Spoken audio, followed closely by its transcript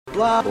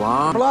blah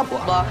blah blah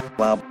blah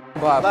blah blah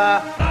blah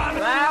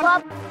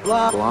blah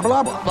blah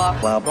blah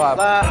blah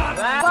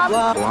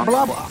blah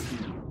blah blah.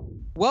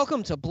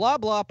 Welcome to Blah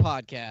Blah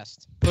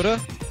Podcast. Put a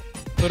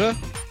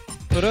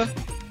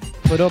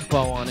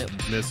bow on it.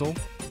 Missile,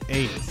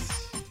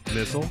 anus,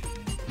 missile,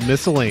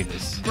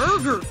 miscellaneous.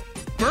 Burger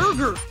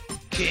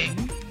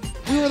King.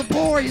 We were the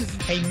boys.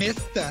 Hey,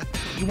 mister,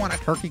 you want a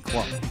turkey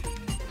club?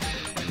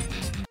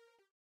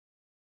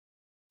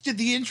 Did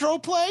the intro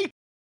play?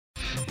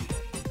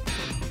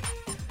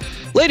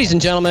 Ladies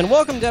and gentlemen,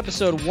 welcome to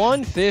episode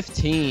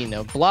 115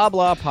 of Blah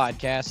Blah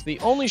Podcast, the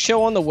only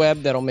show on the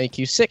web that'll make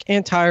you sick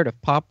and tired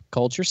of pop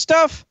culture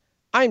stuff.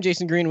 I'm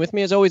Jason Green. With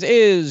me, as always,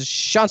 is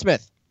Sean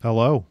Smith.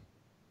 Hello.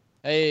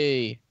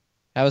 Hey,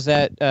 how's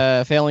that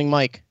failing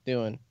mic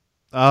doing?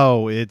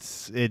 Oh,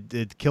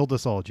 it killed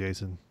us all,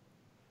 Jason.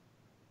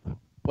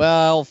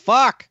 Well,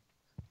 fuck.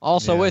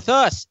 Also Yeah. with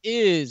us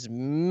is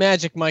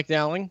Magic Mike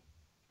Dowling.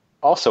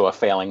 Also a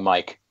failing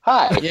mic.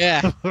 Hi.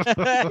 Yeah.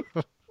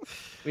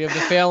 We have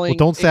the failing. Well,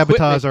 don't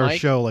sabotage equipment our mic.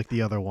 show like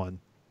the other one.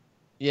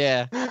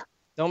 Yeah.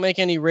 Don't make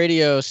any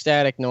radio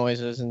static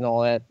noises and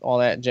all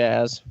that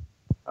jazz.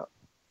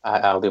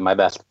 I'll do my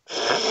best.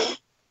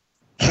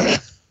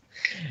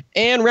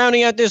 And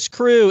rounding out this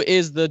crew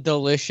is the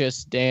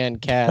delicious Dan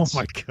Katz. Oh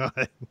my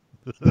god.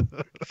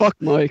 Fuck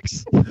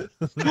Mike's.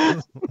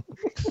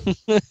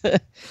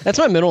 That's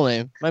my middle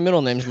name. My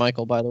middle name's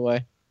Michael, by the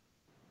way.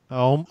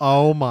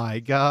 Oh my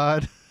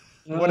god.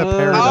 What a Oh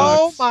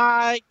paradox.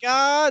 my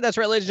God. That's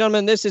right, ladies and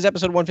gentlemen. This is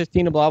episode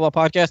 115 of Blah Blah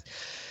Podcast.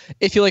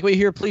 If you like what you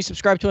hear, please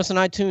subscribe to us on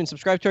iTunes.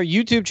 Subscribe to our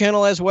YouTube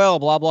channel as well,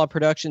 Blah Blah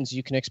Productions.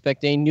 You can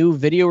expect a new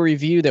video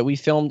review that we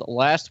filmed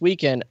last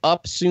weekend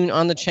up soon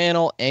on the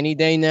channel any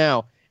day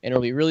now. And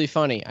it'll be really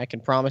funny. I can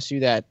promise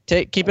you that.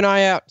 Keep an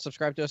eye out.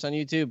 Subscribe to us on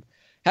YouTube.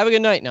 Have a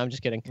good night. No, I'm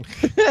just kidding.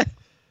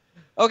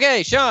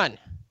 Okay, Sean.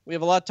 We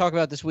have a lot to talk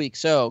about this week,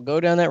 so go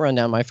down that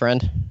rundown, my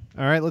friend.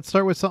 All right, let's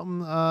start with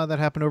something that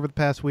happened over the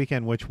past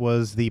weekend, which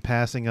was the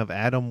passing of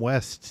Adam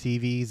West,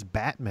 TV's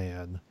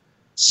Batman.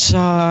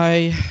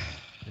 Sigh.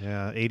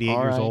 Yeah, 88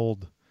 All years right.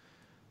 old.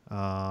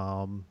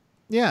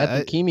 Yeah,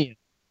 Had leukemia.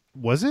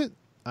 was it?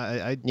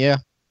 I Yeah.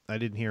 I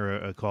didn't hear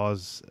a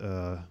cause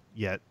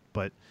yet,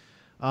 but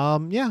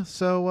yeah.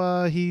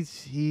 So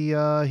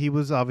he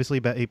was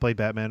obviously he played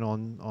Batman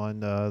on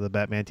the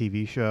Batman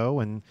TV show,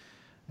 and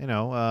you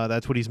know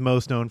that's what he's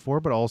most known for.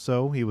 But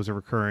also he was a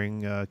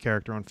recurring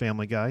character on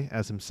Family Guy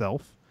as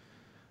himself.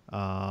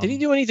 Did he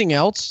do anything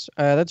else?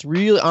 That's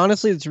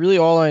really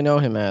all I know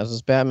him as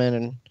is Batman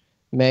and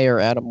Mayor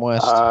Adam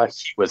West.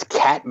 He was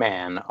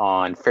Catman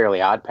on Fairly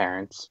Odd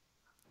Parents.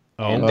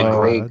 And the my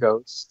Grey God.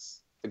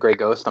 Ghost. The Grey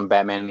Ghost on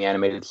Batman the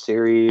Animated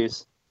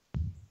Series.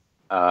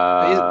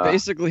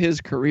 Basically, his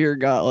career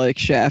got like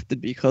shafted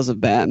because of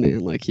Batman.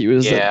 Like he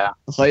was Yeah. at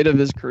the height of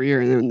his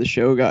career, and then the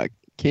show got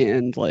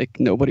canned. Like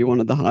nobody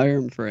wanted to hire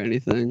him for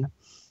anything.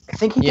 I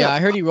think he did Yeah, a I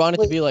heard he wanted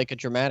to pilot- be like a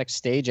dramatic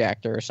stage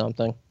actor or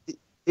something.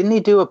 Didn't he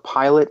do a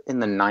pilot in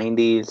the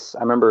 90s? I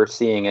remember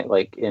seeing it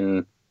like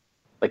in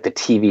like the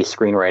TV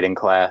screenwriting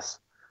class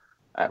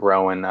at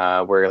Rowan,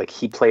 where like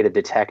he played a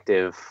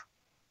detective,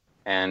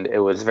 and I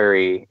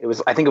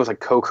think it was like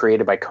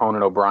co-created by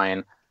Conan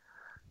O'Brien,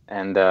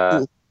 and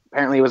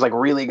apparently it was like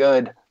really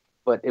good,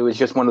 but it was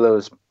just one of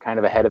those kind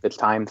of ahead of its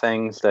time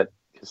things that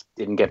just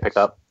didn't get picked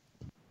up.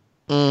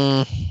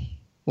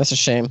 That's a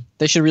shame.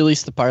 They should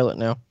release the pilot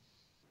now.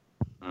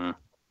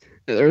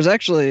 There was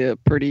actually a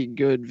pretty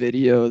good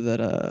video that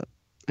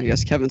I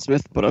guess Kevin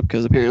Smith put up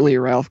because apparently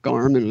Ralph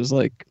Garman was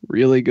like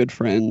really good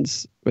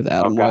friends with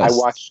Adam I West.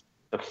 watched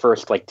the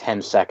first like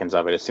 10 seconds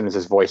of it. As soon as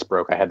his voice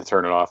broke, I had to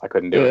turn it off. I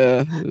couldn't do it.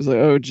 Yeah, it was like,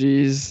 oh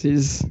geez,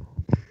 he's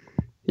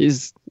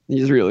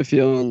really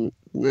feeling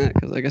that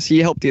because I guess he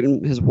helped get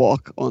him his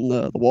walk on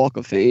the Walk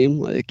of Fame.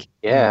 Like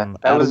Yeah,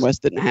 that Adam was.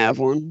 West didn't have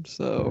one,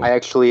 so I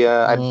actually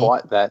I Mm.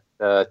 bought that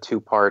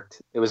 2-part.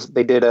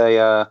 They did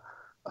a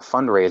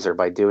fundraiser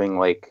by doing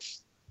like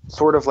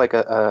sort of like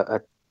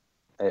a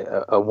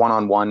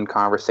one-on-one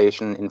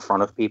conversation in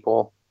front of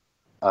people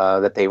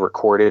that they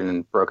recorded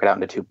and broke it out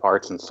into 2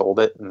 parts and sold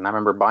it. And I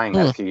remember buying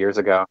that a few years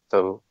ago.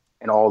 So,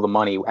 and all the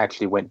money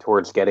actually went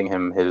towards getting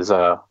him his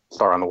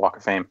star on the Walk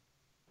of Fame.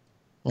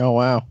 Oh,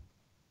 wow.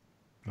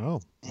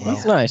 Oh,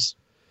 That's well. nice.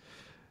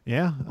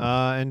 Yeah,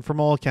 and from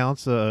all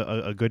accounts,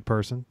 a good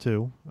person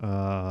too.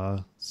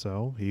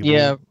 So he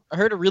Yeah, I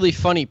heard a really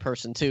funny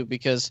person too,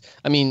 because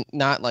I mean,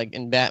 not like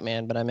in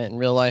Batman, but I meant in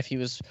real life. He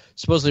was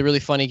supposedly a really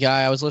funny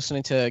guy. I was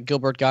listening to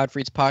Gilbert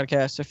Gottfried's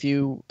podcast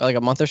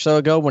a month or so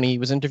ago when he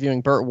was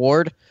interviewing Burt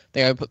Ward,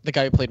 the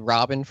guy who played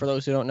Robin, for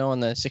those who don't know, on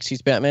the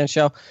 '60s Batman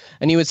show.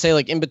 And he would say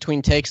like in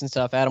between takes and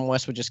stuff, Adam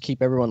West would just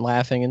keep everyone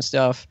laughing and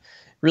stuff.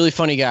 Really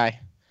funny guy.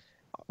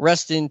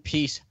 Rest in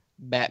peace,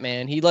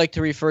 Batman. He liked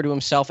to refer to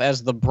himself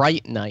as the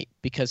Bright Knight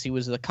because he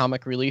was the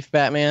comic relief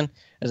Batman,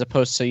 as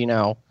opposed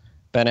to,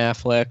 Ben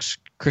Affleck's,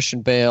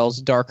 Christian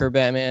Bale's darker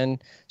Batman.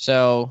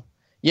 So,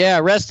 yeah,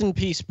 rest in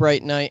peace,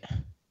 Bright Knight.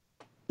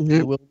 yeah.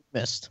 You will be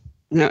missed.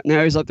 Now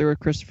he's up there with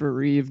Christopher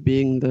Reeve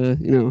being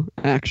the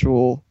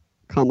actual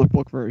comic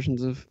book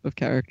versions of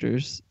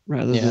characters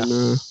rather Yeah.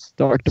 than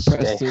dark,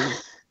 depressed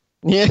things.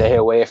 Yeah. Stay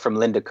away from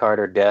Linda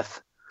Carter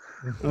death.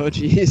 Oh,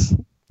 jeez.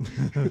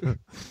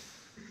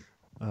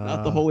 Uh,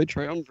 Not the Holy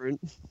Triumvirate.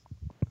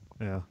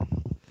 Yeah.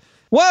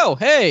 Whoa,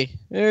 hey,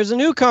 there's a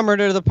newcomer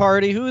to the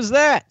party. Who is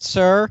that,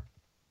 sir?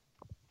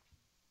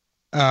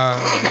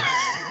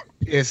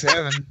 It's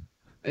Evan.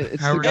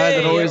 It's How the are guy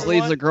that you? always Hey,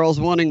 leaves the everyone. girls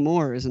wanting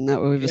more. Isn't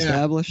that what we've Yeah.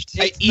 established?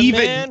 I- It's the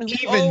even- man who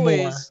even more.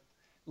 always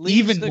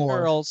leaves Even the more.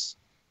 girls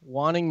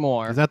wanting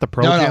more. Is that the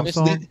Pro No, Jam no,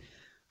 song?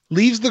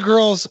 leaves the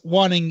girls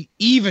wanting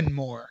even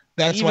more.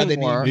 That's why Even they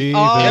more. need Even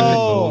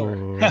Oh.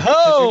 more.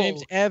 Your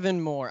name's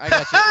Evan Moore. I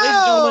got you. Ladies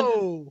and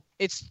gentlemen,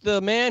 it's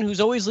the man who's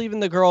always leaving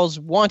the girls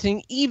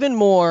wanting even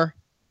more.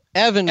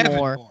 Evan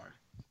Moore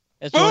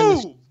has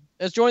joined, Boom!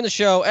 has joined the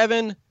show.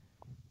 Evan,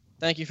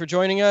 thank you for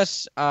joining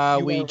us. You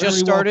We are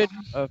just very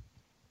started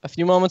a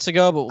few moments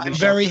ago, but I'm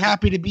very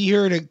happy to be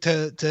here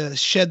to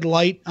shed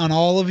light on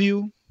all of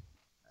you.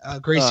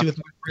 Grace you with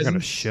my You're gonna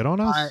presence. shit on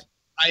us?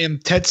 I am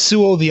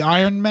Tetsuo the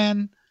Iron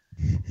Man.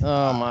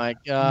 Oh my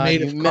God,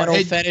 Made you of metal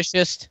car-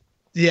 fetishist.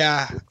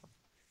 Yeah.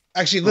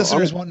 Actually, Well,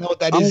 listeners won't know what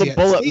that I'm is the yet.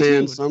 Bullet Stay Man,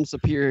 tuned. so I'm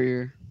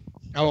superior.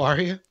 Oh, are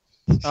you?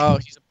 Oh,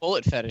 he's a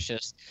bullet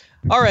fetishist.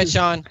 All right,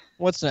 Sean,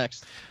 what's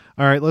next?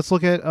 All right, let's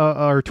look at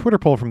our Twitter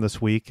poll from this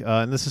week.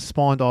 And this is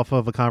spawned off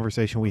of a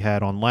conversation we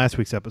had on last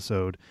week's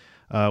episode.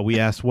 We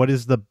asked, what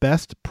is the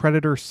best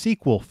Predator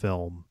sequel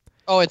film?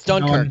 Oh, it's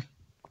Dunkirk. None.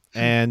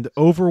 And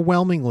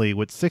overwhelmingly,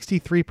 with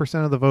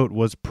 63% of the vote,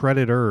 was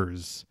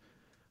Predators.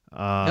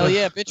 Hell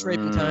yeah, bitch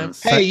raping time.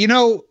 Hey, you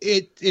know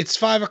it's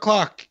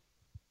 5:00.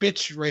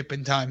 Bitch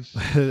raping time.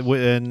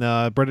 And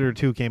Predator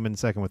 2 came in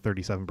second with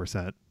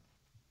 37%.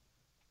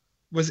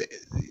 Was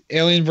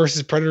Alien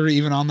versus Predator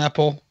even on that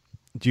poll?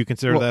 Do you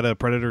consider that a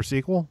Predator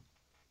sequel?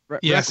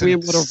 Yes, Requiem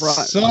and it would have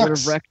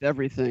sucks. wrecked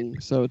everything,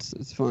 so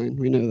it's fine.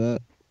 We know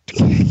that.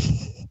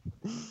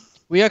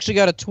 We actually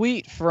got a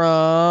tweet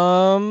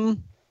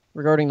from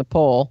regarding the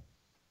poll.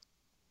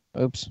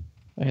 Oops,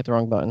 I hit the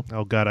wrong button.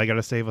 Oh, God, I got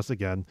to save us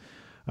again.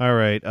 All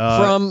right.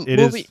 From it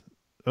movie- is.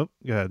 Oh,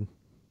 go ahead.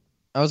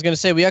 I was going to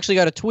say, we actually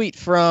got a tweet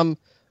from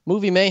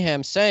Movie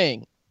Mayhem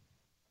saying,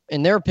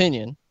 in their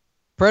opinion,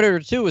 Predator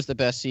 2 is the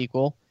best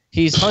sequel.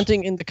 He's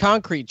hunting in the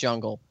concrete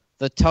jungle,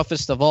 the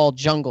toughest of all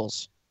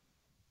jungles.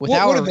 With What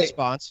our are they-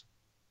 response,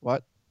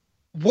 what?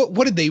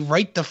 What did they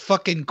write the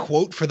fucking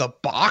quote for the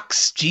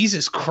box?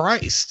 Jesus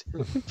Christ.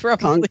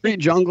 Probably. Concrete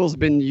Jungle's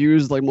been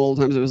used like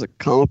multiple times. It was a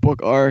comic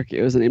book arc.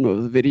 It was the name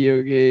of a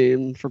video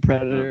game for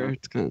Predator.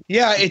 It's kind of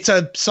Yeah, it's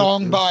a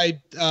song by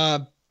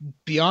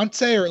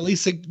Beyonce or at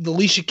least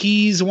Alicia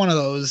Keys, one of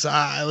those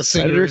Predator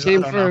singers.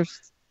 came I don't know.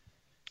 first.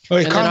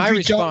 Okay, And then I Concrete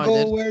responded.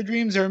 Jungle, where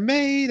dreams are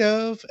made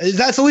of.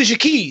 That's Alicia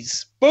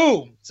Keys.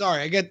 Boom.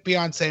 Sorry, I get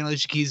Beyonce and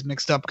Alicia Keys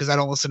mixed up because I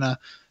don't listen to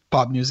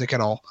pop music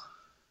at all.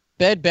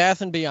 Bed, Bath,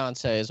 and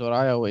Beyonce is what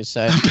I always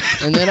say.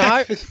 And then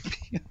I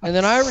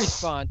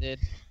responded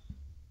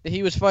that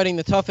he was fighting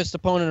the toughest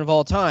opponent of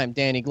all time,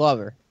 Danny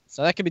Glover.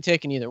 So that could be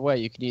taken either way.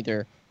 You could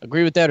either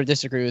agree with that or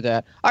disagree with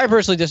that. I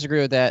personally disagree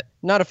with that.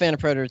 Not a fan of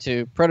Predator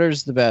 2.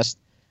 Predator's the best.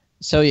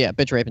 So yeah,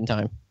 bitch raping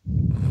time.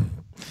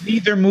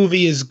 Neither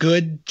movie is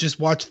good. Just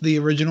watch the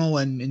original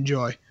and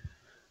enjoy.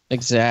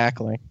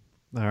 Exactly.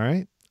 All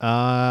right.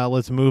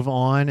 Let's move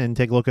on and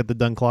take a look at the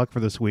done clock for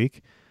this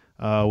week.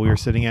 We are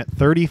sitting at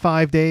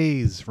 35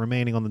 days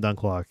remaining on the done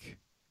clock.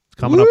 It's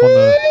coming up on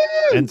the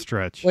end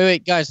stretch.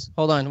 Wait, guys,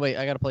 hold on. Wait,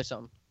 I gotta play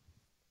something.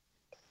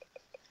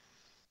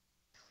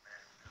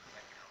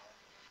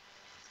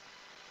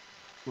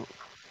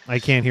 I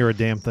can't hear a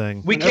damn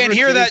thing. We can't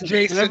hear that,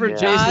 Jason. Whenever Yeah.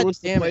 Jason God wants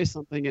to damn play it.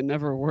 something, it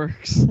never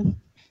works.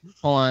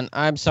 Hold on.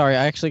 I'm sorry.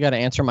 I actually gotta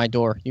answer my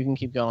door. You can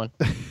keep going.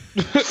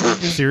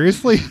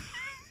 Seriously?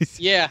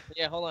 Yeah,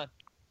 hold on.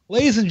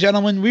 Ladies and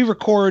gentlemen, we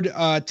record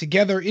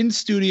together in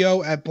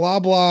studio at Blah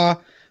Blah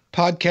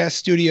Podcast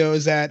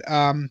Studios at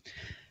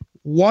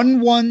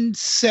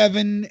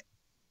 117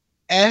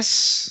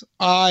 SIMM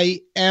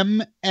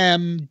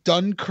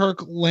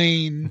Dunkirk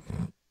Lane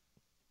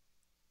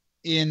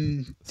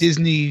in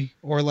Disney,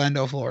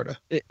 Orlando, Florida.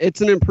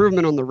 It's an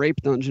improvement on the rape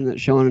dungeon that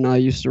Sean and I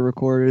used to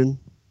record in.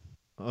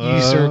 You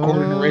used to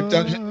record in a rape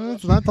dungeon?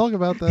 Let's not talk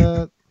about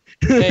that.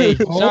 Hey,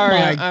 Oh sorry,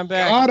 my I'm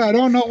back. God, I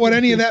don't know what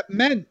any of that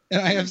meant,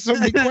 and I have so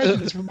many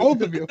questions for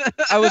both of you.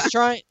 I was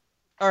trying.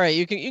 All right,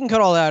 you can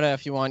cut all that out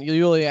if you want. You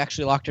really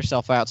actually locked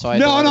yourself out, so I had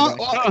to No, let no, it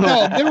go.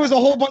 no. There was a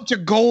whole bunch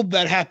of gold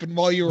that happened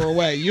while you were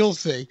away. You'll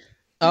see.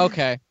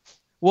 Okay.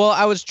 Well,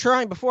 I was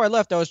trying before I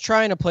left. I was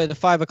trying to play the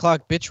 5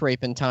 o'clock bitch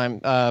raping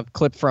time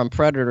clip from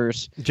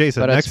Predators.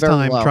 Jason, But it's next very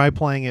time low. try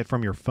playing it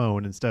from your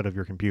phone instead of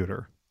your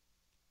computer.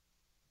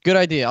 Good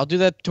idea. I'll do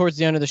that towards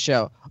the end of the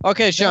show.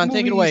 Okay, Sean, That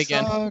take it movie away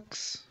again.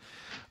 sucks.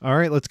 All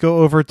right, let's go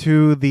over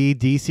to the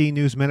DC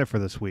News Minute for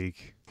this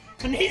week.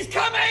 And he's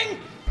coming!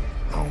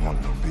 I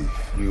want no beef.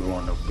 You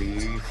want a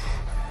beef?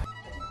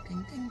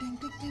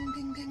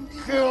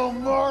 Kill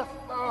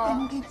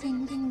Martha!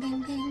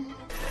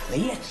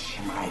 It's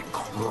my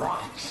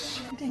crotch.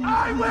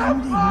 I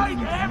will find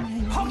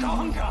him! Hunka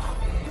hunka!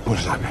 What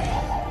does that mean?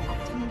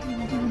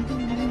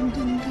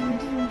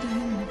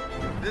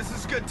 This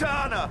is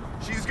Katana.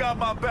 She's got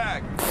my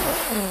back.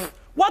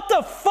 What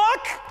the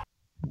fuck?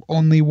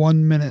 Only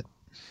 1 minute.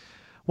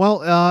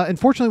 Well,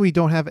 unfortunately, we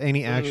don't have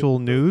any actual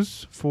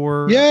news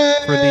for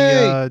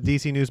the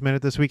DC News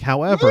Minute this week.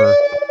 However,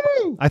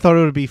 I thought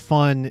it would be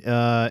fun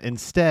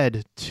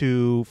instead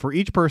for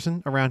each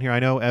person around here. I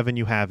know, Evan,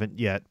 you haven't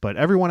yet, but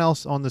everyone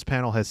else on this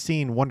panel has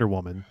seen Wonder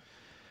Woman.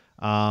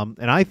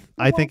 And I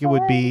think it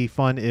would be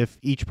fun if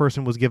each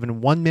person was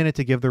given 1 minute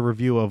to give their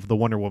review of the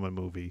Wonder Woman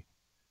movie.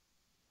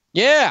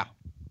 Yeah.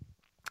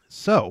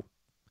 So,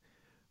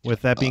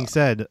 with that being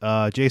said,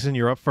 Jason,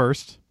 you're up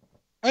first.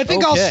 I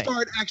think I'll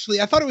start, actually.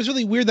 I thought it was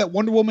really weird that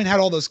Wonder Woman had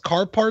all those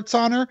car parts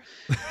on her.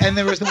 And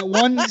there was that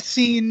one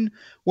scene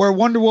where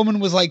Wonder Woman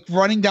was like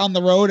running down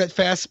the road at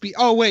fast speed.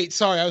 Oh, wait,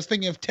 sorry. I was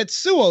thinking of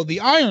Tetsuo, the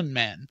Iron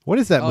Man. What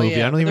is that movie?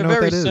 Yeah. I don't even know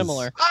what that is.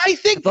 Similar. I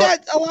think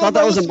that a lot of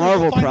that was a us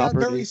Marvel will find out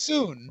property. very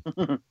soon.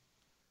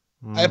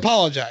 I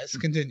apologize.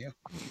 Continue.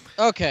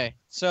 Okay,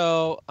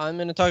 so I'm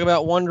going to talk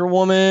about Wonder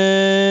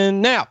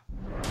Woman now.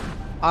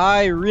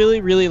 I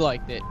really, really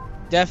liked it.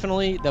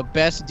 Definitely the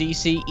best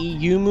DC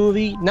EU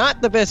movie.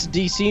 Not the best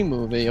DC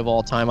movie of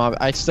all time.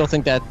 I still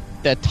think that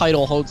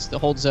title holds the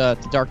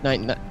Dark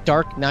Knight.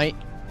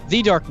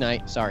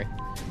 Sorry,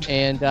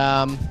 and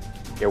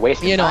You're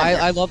wasting time here.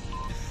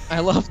 I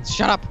loved.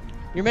 Shut up!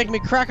 You're making me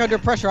crack under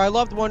pressure. I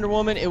loved Wonder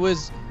Woman. It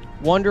was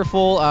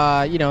wonderful.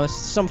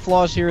 Some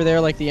flaws here or there,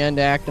 like the end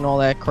act and all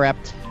that crap.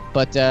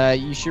 But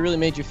she really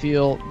made you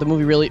feel. The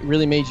movie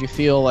really made you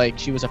feel like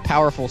she was a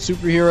powerful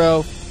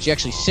superhero. She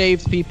actually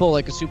saved people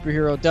like a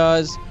superhero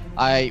does.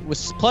 I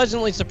was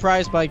pleasantly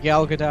surprised by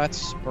Gal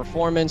Gadot's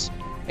performance,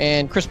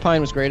 and Chris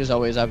Pine was great as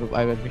always. I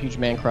have a huge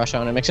man crush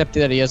on him, except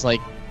that he has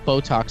like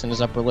Botox in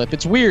his upper lip.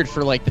 It's weird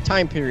for like the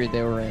time period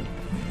they were in.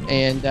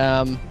 And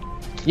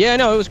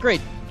it was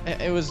great.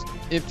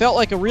 It felt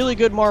like a really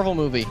good Marvel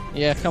movie.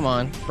 Yeah, come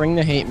on, bring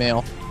the hate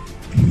mail.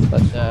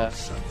 But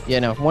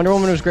Wonder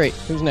Woman was great.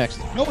 Who's next?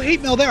 No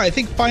hate mail there. I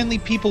think finally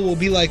people will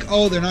be like,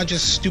 oh, they're not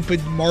just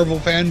stupid Marvel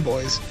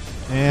fanboys.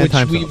 And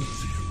time's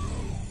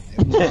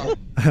up.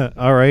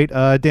 All right,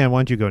 Dan, why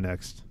don't you go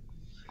next?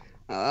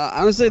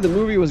 I would say the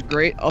movie was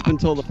great up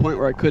until the point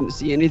where I couldn't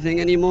see anything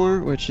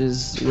anymore, which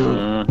is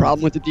a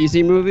problem with the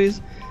DC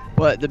movies.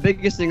 But the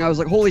biggest thing, I was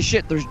like, holy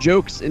shit, there's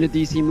jokes in a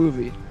DC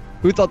movie.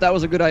 Who thought that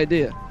was a good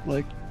idea?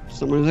 Like,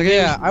 someone was like,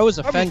 hey, I was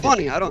offended.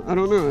 Funny. I don't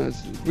know.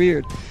 It's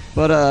weird.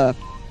 But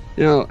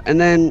and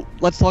then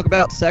Let's Talk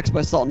About Sex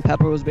by Salt and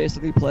Pepper was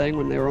basically playing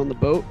when they were on the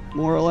boat,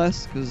 more or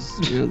less, because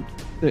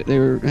they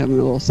were having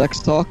a little sex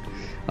talk.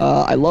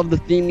 I love the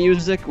theme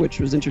music, which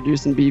was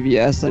introduced in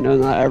BVS. I know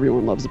not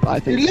everyone loves it, but I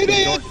think that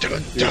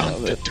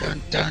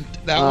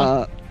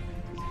one.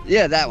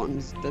 Yeah, that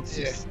one.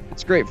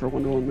 It's great for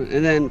Wonder Woman.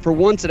 And then for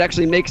once, it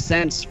actually makes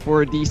sense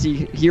for a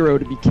DC hero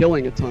to be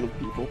killing a ton of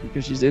people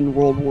because she's in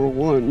World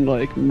War I,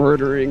 like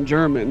murdering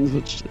Germans,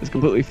 which is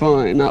completely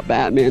fine. Not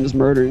Batman just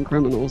murdering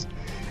criminals.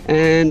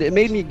 And it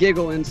made me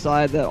giggle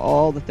inside that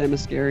all the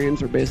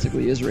Themyscirians are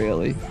basically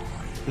Israeli.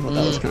 I thought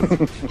that was kind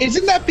of...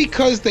 Isn't that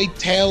because they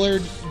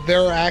tailored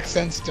their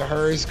accents to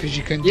hers because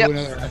you couldn't do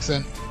another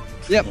accent?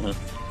 Yep.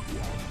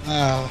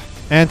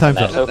 And time's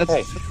up.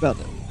 Okay. That's about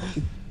it.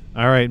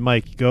 All right,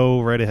 Mike,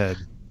 go right ahead.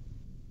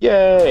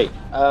 Yay!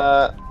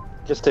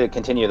 Just to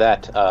continue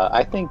that,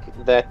 I think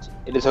that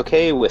it is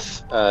okay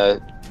with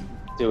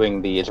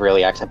doing the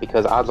Israeli accent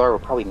because odds are we're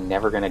probably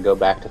never going to go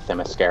back to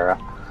Themyscira.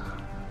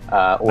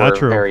 Or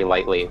very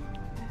lightly.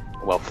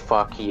 Well,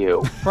 fuck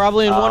you.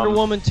 Probably in Wonder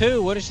Woman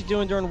 2. What is she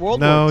doing during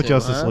World War II? No,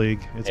 Justice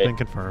League. It's been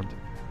confirmed.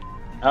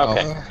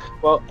 Okay.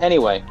 Well,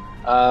 anyway,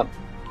 I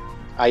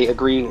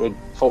agree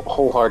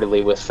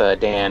wholeheartedly with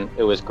Dan.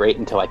 It was great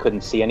until I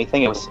couldn't see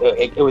anything. It was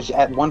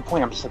at one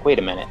point I'm just like, wait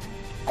a minute,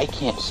 I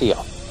can't see a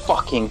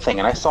fucking thing,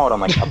 and I saw it on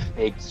like a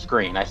big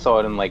screen. I saw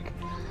it in like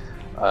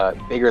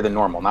bigger than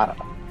normal, not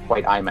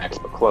quite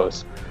IMAX, but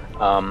close.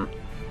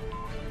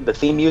 The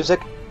theme music.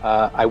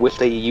 I wish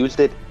they used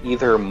it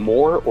either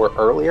more or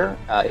earlier.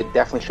 It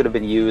definitely should have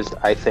been used,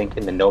 I think,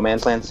 in the No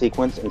Man's Land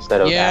sequence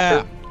instead of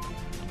after.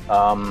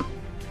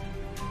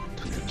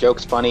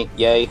 Joke's funny,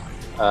 yay.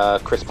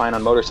 Chris Pine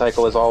on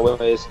motorcycle as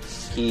always.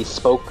 He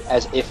spoke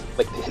as if,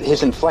 like,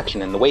 his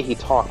inflection and the way he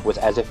talked was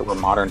as if it were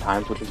modern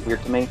times, which is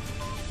weird to me.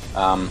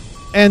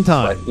 And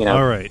time. But,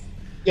 all right.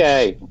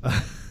 Yay.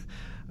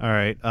 All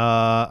right.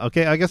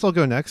 Okay, I guess I'll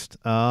go next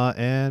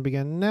and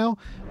begin now.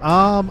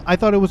 I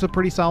thought it was a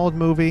pretty solid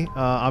movie.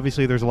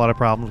 Obviously, there's a lot of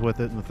problems with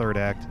it in the third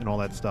act and all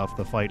that stuff.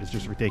 The fight is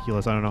just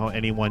ridiculous. I don't know how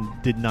anyone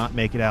did not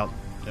make it out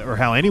or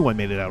how anyone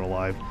made it out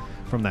alive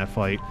from that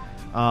fight.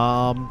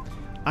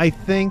 I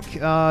think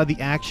the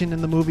action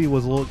in the movie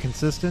was a little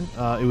consistent.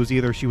 It was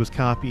either she was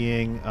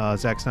copying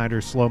Zack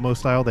Snyder's slow-mo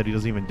style that he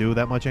doesn't even do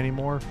that much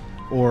anymore,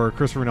 or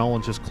Christopher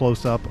Nolan's just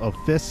close-up of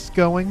fists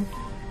going.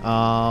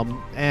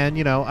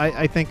 And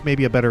I think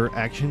maybe a better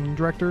action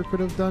director could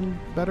have done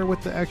better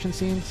with the action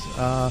scenes.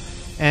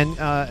 And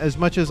as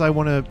much as I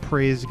want to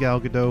praise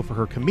Gal Gadot for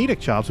her comedic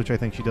chops, which I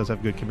think she does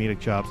have good comedic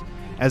chops,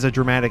 as a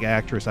dramatic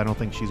actress, I don't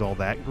think she's all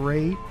that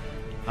great.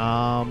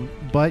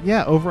 But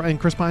yeah, and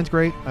Chris Pine's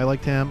great. I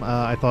liked him.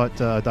 I thought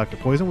Dr.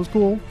 Poison was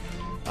cool.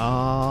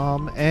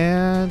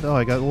 And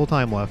I got a little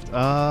time left.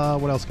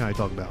 What else can I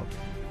talk about?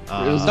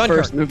 It was the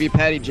first movie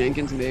Patty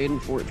Jenkins made in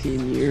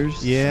 14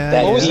 years. Yeah.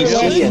 That What was your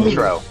DC last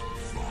intro.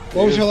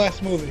 What was your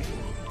last movie?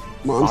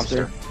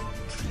 Monster.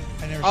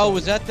 I never saw Oh, it.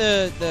 was that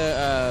the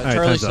right,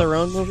 Charlie time's up.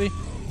 Theron movie?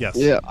 Yes.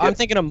 Yeah. I'm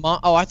thinking of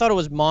I thought it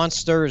was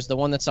Monsters, the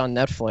one that's on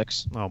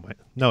Netflix. Oh my.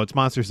 No, it's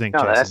Monsters Inc.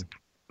 No, that's Jason.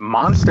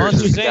 Monsters.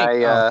 Monsters, This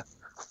Inc. guy,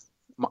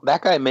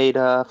 that guy made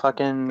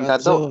fucking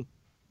Godzilla.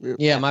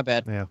 Yeah, my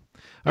bad. Yeah.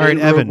 All right,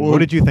 And Evan, Rogue what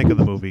did you think of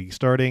the movie?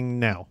 Starting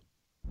now.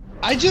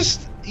 I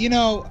just,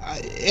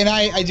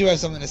 I do have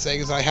something to say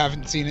because I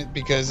haven't seen it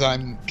because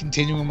I'm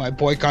continuing my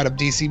boycott of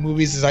DC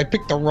movies. Is I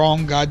picked the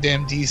wrong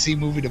goddamn DC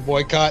movie to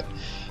boycott.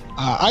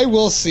 I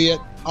will see it.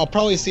 I'll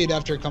probably see it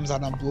after it comes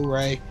out on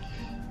Blu-ray.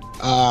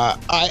 I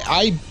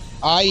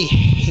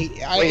hate.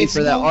 Waiting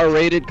for that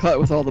R-rated cut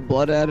with all the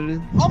blood added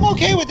in. I'm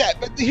okay with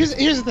that, but here's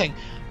the thing.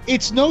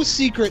 It's no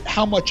secret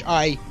how much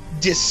I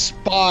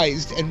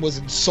despised and was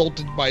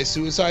insulted by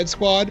Suicide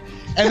Squad,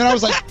 and then I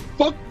was like,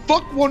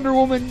 fuck Wonder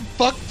Woman,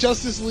 fuck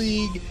Justice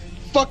League,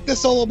 fuck the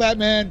Solo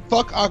Batman,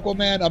 fuck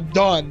Aquaman, I'm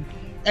done.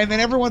 And then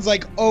everyone's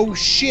like, oh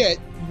shit,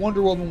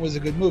 Wonder Woman was a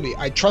good movie.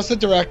 I trust the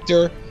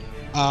director.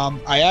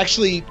 I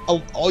actually,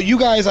 all you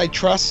guys I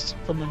trust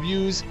from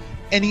reviews,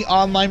 any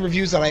online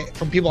reviews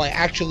from people I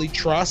actually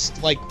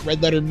trust, like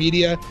Red Letter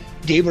Media,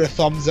 gave it a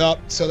thumbs up.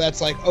 So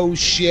that's like, oh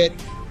shit,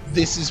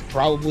 this is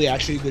probably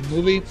actually a good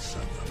movie.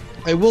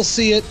 I will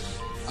see it.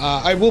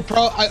 I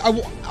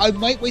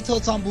might wait till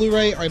it's on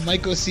Blu-ray, or I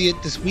might go see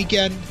it this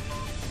weekend.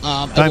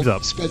 Time's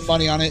up. Spend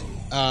money on it.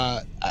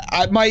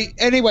 I might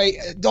anyway.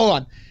 Hold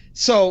on.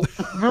 So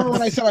remember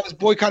when I said I was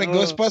boycotting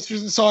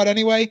Ghostbusters and saw it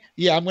anyway?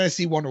 Yeah, I'm going to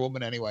see Wonder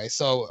Woman anyway.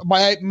 So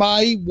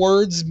my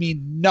words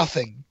mean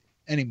nothing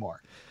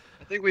anymore.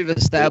 I think we've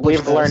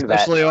established We've learned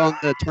that. especially on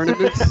the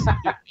tournaments.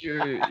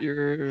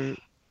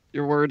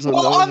 your words on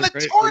Well, those on are the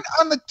great.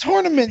 on the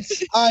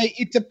tournaments,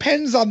 it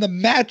depends on the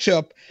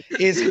matchup.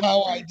 Is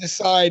how I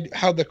decide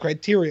how the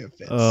criteria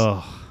fits.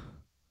 Ugh.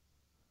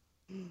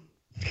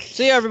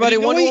 See, everybody,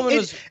 Wonder Woman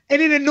was.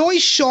 And it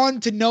annoys Sean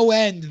to no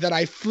end that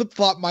I flip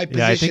flop my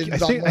Yeah, I positions.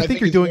 think, on what I think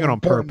you're is doing more it on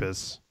important.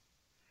 purpose.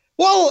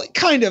 Well,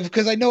 kind of,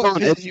 because I know it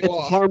pisses It's you a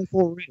off.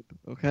 harmful rib,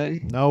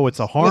 okay? No, it's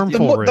a But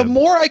harmful the rib.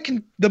 more I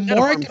can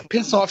harmful.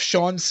 piss off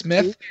Sean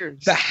Smith,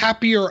 Years. the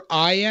happier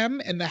I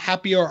am, and the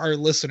happier our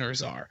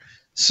listeners are.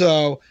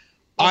 So,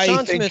 I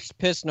Sean think. Smith's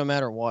pissed no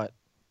matter what.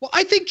 Well,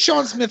 I think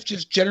Sean Smith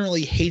just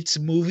generally hates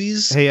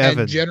movies Hey, Evan.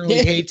 and generally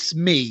hates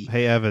me.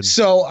 Hey, Evan.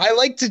 So I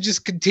like to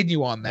just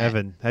continue on that.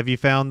 Evan, have you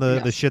found the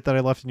Yes. shit that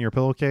I left in your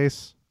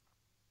pillowcase?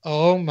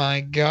 Oh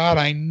my God,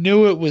 I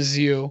knew it was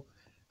you.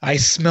 I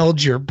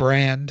smelled your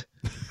brand.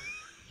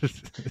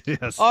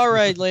 Yes. All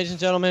right, ladies and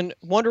gentlemen,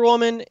 Wonder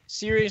Woman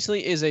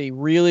seriously is a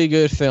really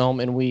good film,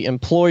 and we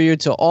implore you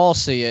to all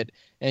see it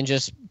and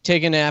just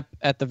take a nap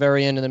at the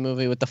very end of the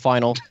movie with the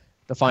final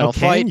How can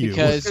fight you?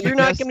 because you're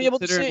not going to be able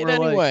to see Considering it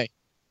we're, like, anyway.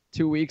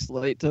 2 weeks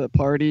late to the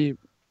party.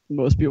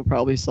 Most people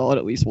probably saw it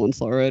at least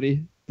once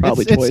already.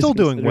 Probably It's twice, still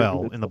doing considering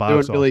well it's in the doing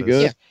box really office.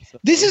 good. Yeah.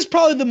 This is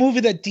probably the movie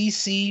that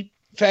DC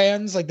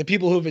fans, like the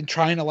people who have been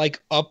trying to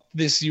like up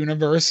this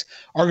universe,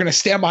 are gonna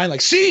stand behind.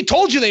 Like, see,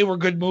 told you they were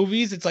good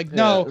movies. It's like,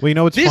 no, Well, you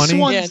know what's this funny?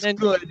 one's Yeah, and then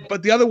good,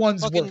 but the other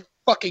ones fucking were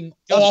fucking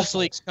Justice awful.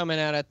 League's coming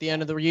out at the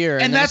end of the year,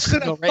 And then that's it's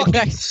gonna go right fucking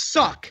back.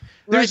 suck.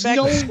 right There's back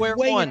no to square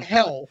way one. in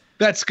hell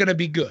that's gonna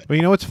be good. Well,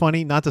 you know what's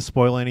funny? Not to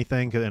spoil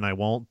anything, and I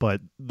won't, but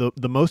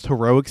the most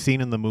heroic scene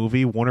in the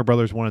movie, Warner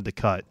Brothers wanted to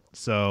cut.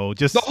 So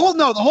just The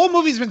whole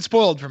movie's been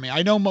spoiled for me.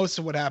 I know most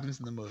of what happens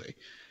in the movie.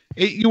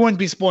 You wouldn't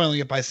be spoiling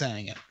it by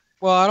saying it.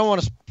 Well, I don't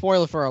want to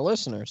spoil it for our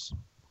listeners.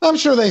 I'm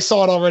sure they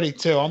saw it already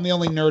too. I'm the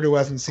only nerd who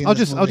hasn't seen. I'll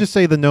this just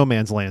say the No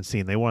Man's Land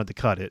scene. They wanted to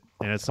cut it,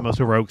 and it's the most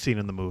heroic scene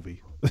in the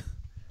movie.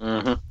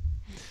 Mm-hmm.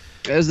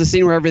 It was the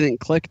scene where everything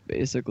clicked,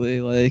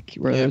 basically. Like,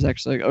 where there's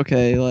actually like,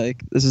 okay,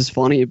 like, this is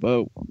funny,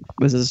 but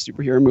was this a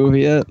superhero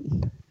movie yet?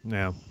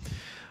 Yeah.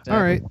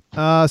 All right.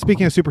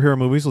 Speaking of superhero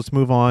movies, let's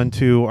move on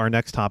to our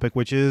next topic,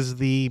 which is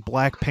the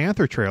Black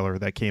Panther trailer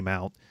that came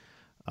out.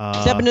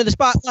 Step into the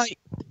spotlight.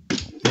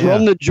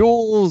 From the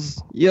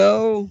jewels,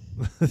 yo.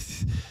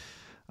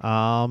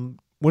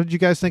 What did you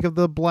guys think of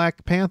the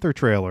Black Panther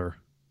trailer?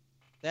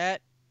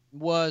 That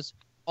was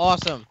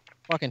awesome.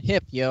 Fucking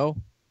hip, yo.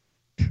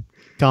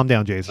 Calm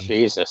down, Jason.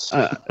 Jesus.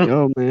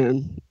 Oh,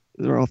 man.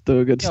 They're off to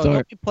a good Yo, start.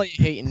 don't you play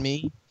hating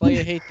me. Play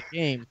you hate the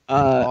game.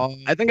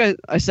 I think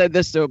I said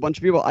this to a bunch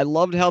of people. I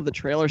loved how the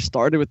trailer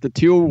started with the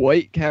two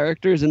white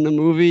characters in the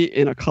movie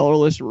in a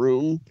colorless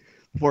room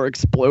before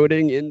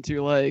exploding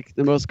into like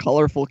the most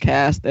colorful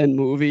cast and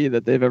movie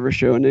that they've ever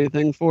shown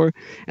anything for.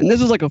 And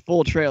this was like a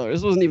full trailer.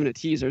 This wasn't even a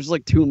teaser. It was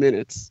like 2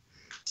 minutes.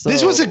 So,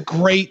 This was a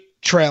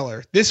great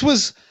trailer. This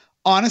was,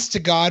 honest to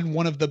God,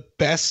 one of the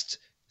best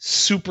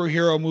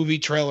superhero movie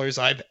trailers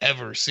I've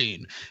ever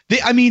seen.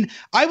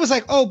 I was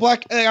like, oh,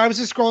 I was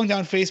just scrolling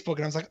down Facebook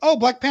and I was like, oh,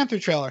 Black Panther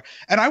trailer.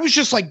 And I was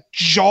just like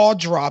jaw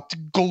dropped,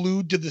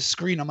 glued to the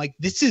screen. I'm like,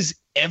 this is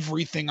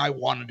everything I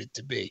wanted it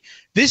to be.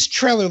 This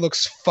trailer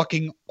looks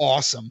fucking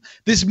awesome.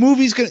 This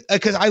movie's gonna,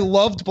 because I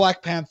loved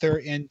Black Panther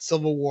in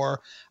Civil War.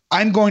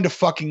 I'm going to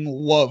fucking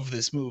love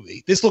this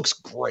movie. This looks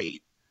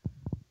great.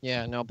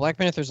 Yeah, no, Black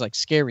Panther's like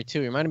scary too.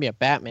 He reminded me of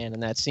Batman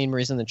in that scene where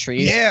he's in the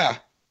trees. Yeah.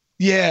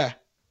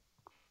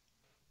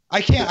 I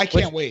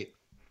can't wait.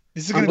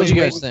 This is gonna be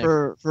great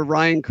for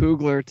Ryan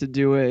Coogler to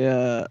do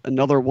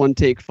another one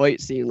take fight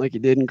scene like he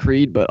did in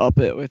Creed, but up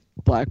it with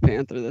Black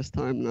Panther this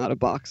time, not a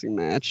boxing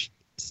match.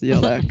 See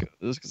how that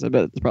goes, because I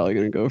bet it's probably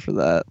gonna go for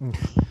that.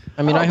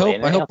 I mean, I hope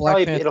Black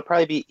Panther. It'll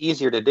probably be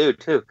easier to do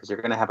too, because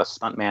you're gonna have a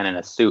stuntman in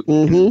a suit.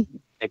 Mm-hmm.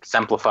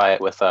 Exemplify it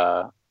with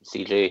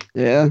CG.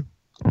 Yeah.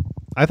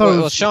 I thought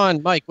it was,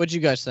 Sean, Mike, what'd you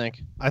guys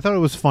think? I thought it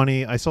was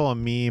funny. I saw a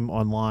meme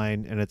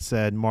online and it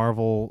said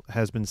Marvel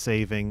has been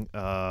saving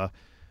the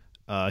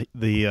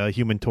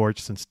Human Torch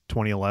since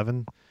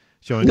 2011,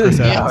 showing Chris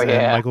Evans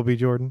and Michael B.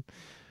 Jordan.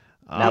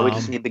 Now we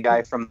just need the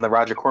guy from the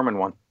Roger Corman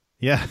one.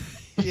 Yeah.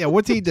 Yeah,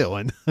 what's he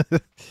doing?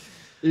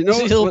 You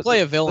know, he'll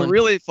play a villain. The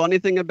really funny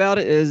thing about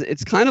it is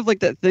it's kind of like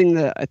that thing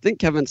that I think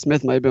Kevin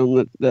Smith might have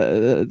been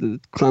the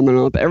comment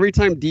on. But every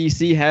time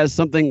DC has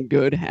something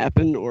good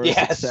happen or a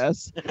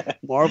success,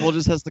 Marvel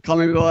just has to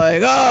come and be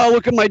like, "Oh,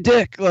 look at my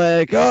dick!"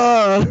 Like,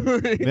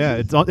 "Oh."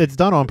 Yeah, it's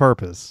done on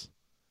purpose.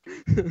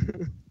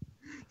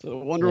 So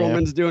Wonder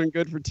Woman's doing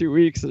good for 2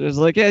 weeks, and it's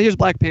like, "Yeah, here's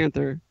Black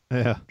Panther."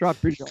 Yeah,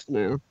 pre-drop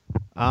now.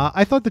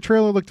 I thought the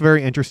trailer looked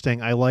very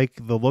interesting. I like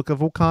the look of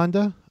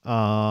Wakanda.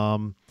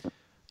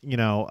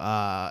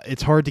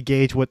 It's hard to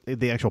gauge what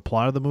the actual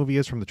plot of the movie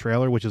is from the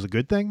trailer, which is a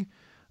good thing.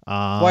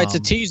 Why, it's a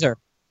teaser.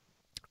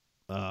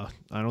 I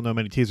don't know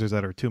many teasers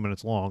that are 2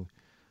 minutes long.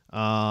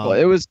 Well,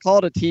 it was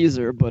called a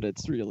teaser, but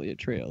it's really a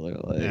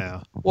trailer.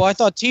 Yeah. Well, I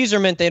thought teaser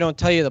meant they don't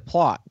tell you the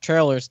plot.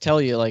 Trailers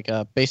tell you like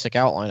a basic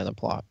outline of the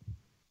plot.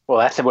 Well,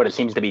 that's what it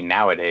seems to be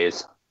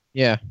nowadays.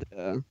 Yeah.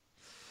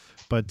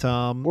 But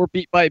or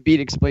beat by beat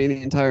explain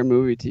the entire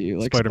movie to you,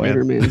 like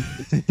Spider-Man.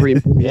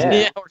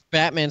 Yeah, or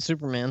Batman,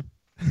 Superman.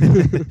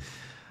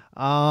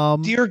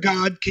 Dear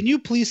God, can you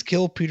please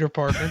kill Peter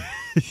Parker?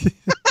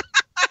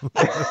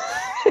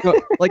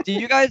 Like, do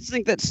you guys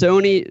think that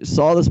Sony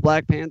saw this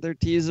Black Panther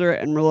teaser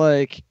and were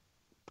like,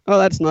 "Oh,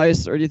 that's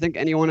nice," or do you think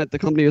anyone at the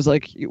company was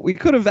like, "We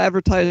could have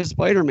advertised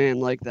Spider-Man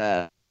like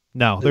that"?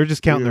 No, they're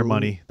just counting their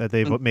money that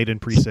they've made in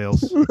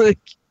pre-sales.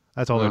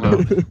 That's all they're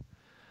doing.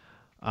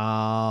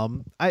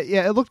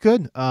 It looked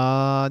good.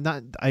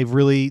 I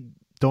really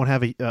don't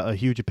have a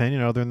huge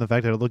opinion other than the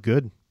fact that it looked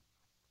good.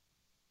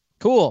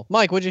 Cool.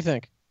 Mike, what'd you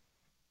think?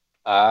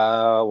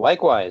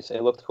 Likewise,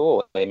 it looked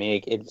cool. I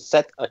mean, it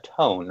set a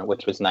tone,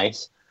 which was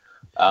nice.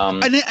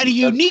 And a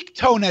unique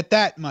tone at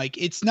that, Mike.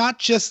 It's not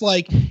just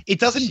like, it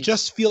doesn't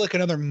just feel like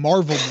another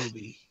Marvel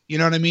movie. You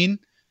know what I mean?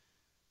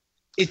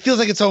 It feels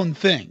like its own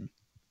thing.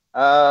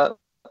 For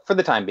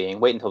the time being,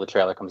 wait until the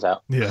trailer comes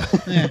out. Yeah.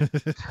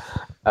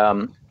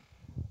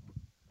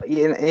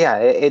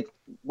 It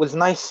was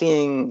nice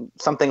seeing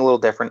something a little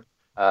different.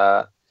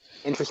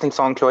 Interesting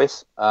song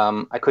choice.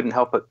 I couldn't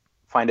help but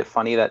find it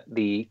funny that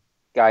the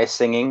guy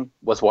singing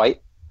was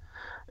white.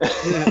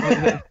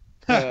 Really?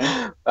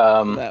 Well,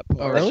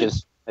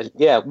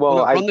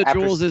 Run the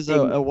Jewels is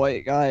a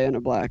white guy and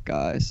a black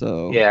guy,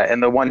 so yeah,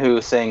 and the one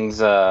who sings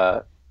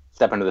 "Step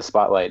Into the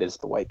Spotlight" is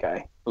the white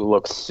guy who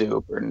looks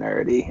super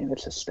nerdy, and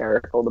it's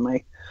hysterical to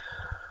me.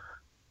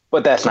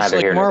 But that's neither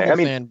here nor there. I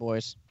mean,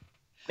 fanboys.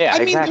 Yeah, I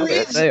mean, exactly.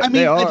 there is.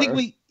 I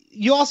think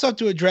you also have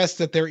to address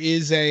that there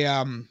is a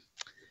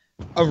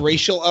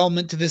racial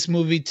element to this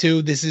movie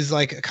too. This is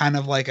like kind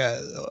of like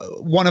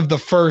one of the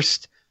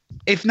first,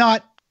 if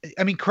not,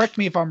 I mean, correct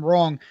me if I'm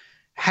wrong.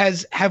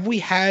 Have we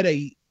had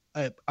a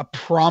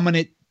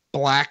prominent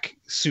black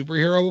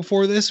superhero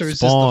before this, or is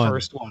Spawn. this the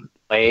first one?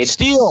 Blade.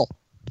 Steel.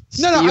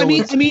 No, I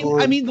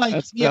mean,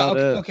 like, yeah,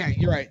 okay,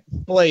 you're right.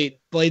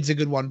 Blade's a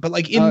good one, but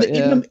like in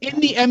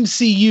the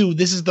MCU,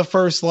 this is the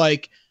first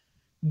like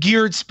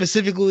geared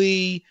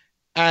specifically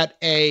at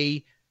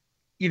a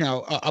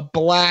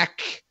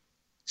black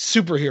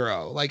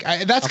superhero. Like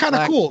that's kind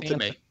of cool to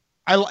me.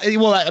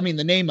 I mean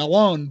the name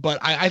alone, but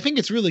I think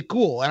it's really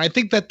cool, and I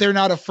think that they're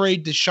not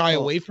afraid to shy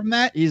away from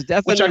that. He's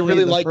definitely which I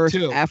really the like first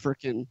too.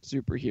 African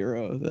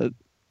superhero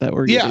that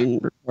we're getting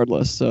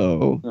regardless.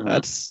 So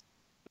that's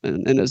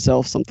in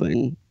itself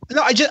something.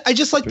 No, I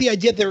just like the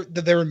idea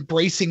that they're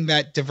embracing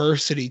that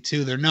diversity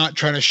too. They're not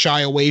trying to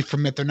shy away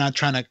from it. They're not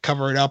trying to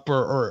cover it up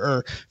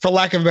or for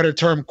lack of a better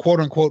term, quote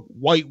unquote,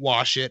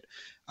 whitewash it.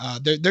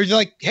 They're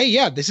like, hey,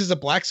 yeah, this is a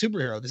black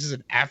superhero. This is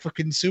an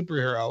African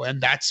superhero, and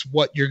that's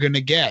what you're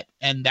gonna get.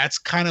 And that's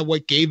kind of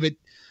what gave it,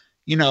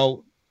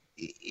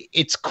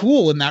 it's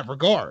cool in that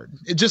regard.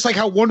 It's just like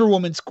how Wonder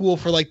Woman's cool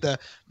for like the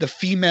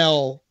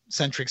female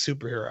centric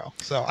superhero.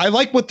 So I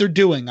like what they're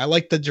doing. I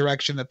like the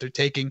direction that they're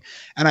taking,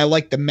 and I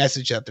like the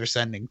message that they're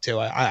sending too.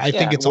 I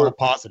think it's all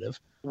positive.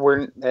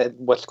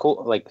 What's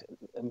cool, like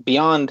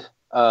beyond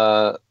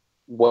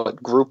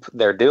what group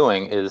they're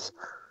doing is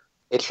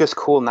it's just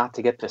cool not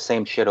to get the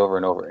same shit over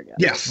and over again.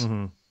 Yes.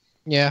 Mm-hmm.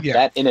 Yeah.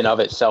 That in and of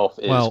itself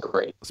is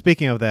great.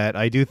 Speaking of that,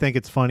 I do think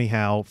it's funny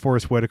how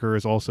Forrest Whitaker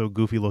is also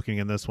goofy looking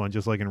in this one,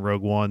 just like in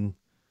Rogue One.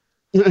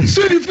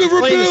 Save the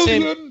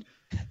rebellion!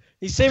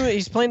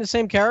 He's playing the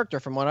same character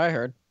from what I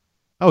heard.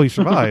 Oh, he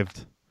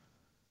survived.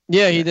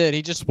 Yeah, he did.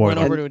 He just went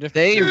over to a different.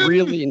 They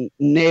really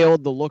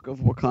nailed the look of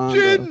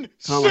Wakanda.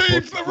 Comic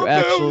books. Who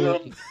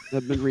actually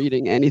have been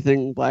reading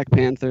anything Black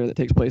Panther that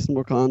takes place in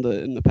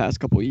Wakanda in the past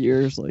couple of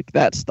years, like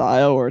that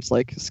style, where it's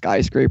like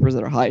skyscrapers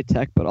that are high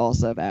tech but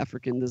also have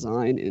African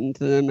design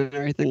into them and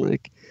everything.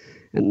 Like,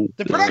 and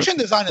the production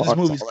design of this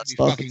movie is going to be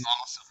fucking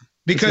awesome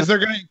because they're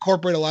going to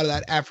incorporate a lot of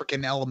that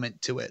African element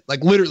to it,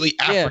 like literally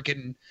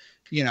African,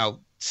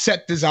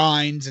 set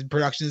designs and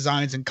production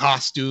designs and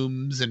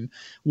costumes and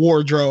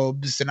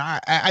wardrobes. And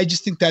I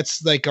just think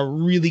that's like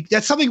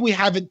that's something we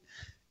haven't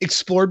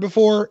explored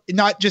before,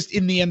 not just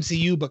in the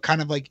MCU, but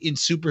kind of like in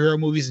superhero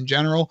movies in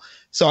general.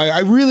 So I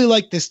really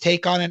like this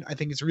take on it. I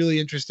think it's really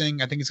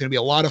interesting. I think it's going to be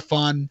a lot of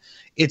fun.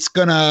 It's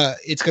gonna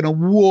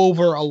woo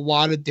over a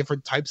lot of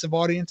different types of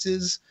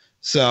audiences.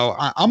 So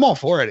I'm all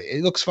for it.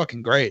 It looks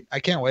fucking great.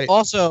 I can't wait.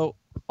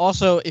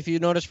 Also, if you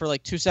notice for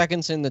like 2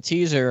 seconds in the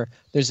teaser,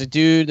 there's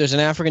an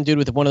African dude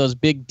with one of those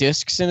big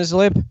discs in his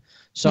lip.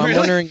 So I'm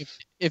wondering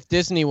if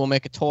Disney will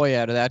make a toy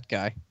out of that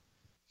guy,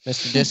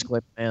 Mr. Disc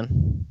Lip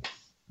Man.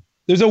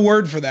 There's a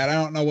word for that. I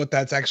don't know what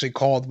that's actually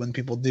called when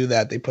people do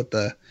that. They put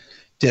the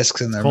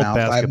discs in their mouth.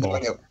 Basketball. I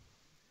have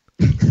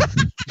no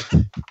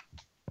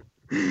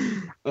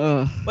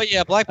idea. But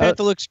yeah, Black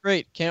Panther looks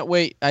great. Can't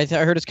wait. I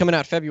heard it's coming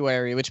out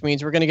February, which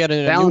means we're gonna get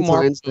a new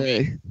Marvel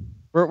movie.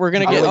 We're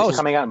gonna get it's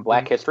coming out in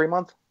Black History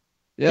Month.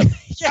 Yep.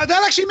 Yeah,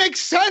 that actually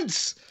makes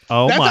sense.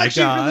 Oh that's my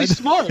actually god, really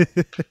smart.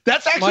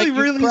 That's actually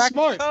really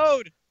smart.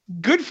 Code.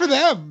 Good for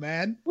them,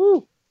 man.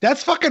 Woo.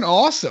 That's fucking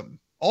awesome.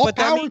 All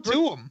power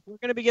to them. We're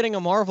gonna be getting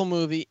a Marvel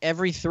movie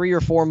every 3 or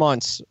 4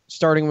 months,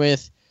 starting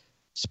with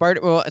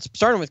it's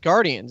starting with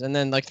Guardians, and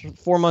then like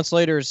 4 months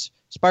later is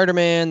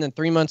Spider-Man, then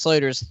 3 months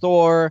later is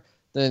Thor,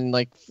 then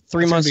like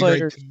 3 months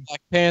later is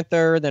Black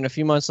Panther, then a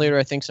few months later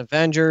I think's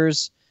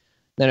Avengers,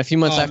 then a few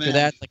months after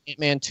that like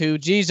Ant-Man 2.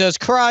 Jesus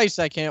Christ,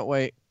 I can't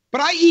wait.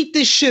 But I eat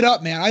this shit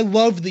up, man. I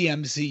love the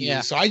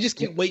MCU, so I just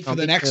can't wait for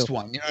the next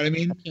one. You know what I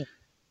mean?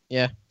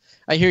 Yeah.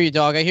 I hear you,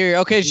 dog. I hear you.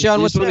 Okay,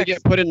 Sean, what's going to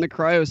next? get put into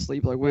cryo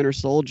sleep like Winter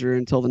Soldier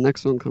until the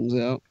next one comes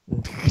out.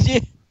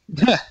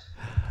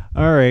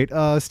 All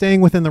right.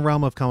 Staying within the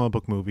realm of comic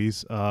book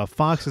movies,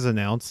 Fox has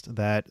announced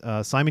that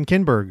Simon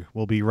Kinberg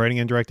will be writing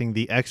and directing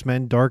the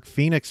X-Men Dark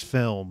Phoenix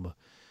film.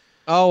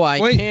 Oh, I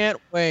can't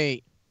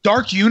wait.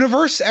 Dark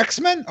Universe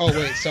X-Men? Oh,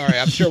 wait, sorry.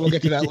 I'm sure we'll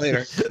get to that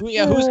later.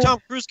 Yeah, who's Tom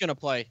Cruise going to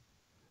play?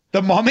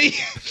 The Mummy?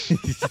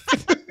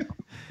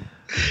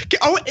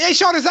 Oh, hey,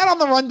 Sean, is that on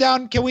the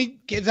rundown? We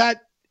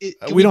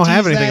don't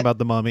have anything about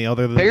the Mummy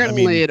other than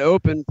apparently it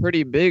opened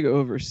pretty big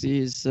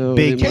overseas. So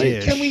big.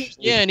 Can we?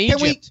 Yeah, in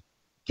Egypt.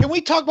 Can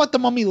we talk about the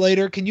Mummy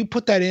later? Can you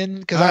put that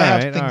in? Because I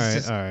have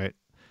things.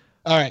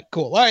 All right,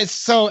 cool. All right.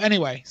 So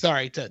anyway,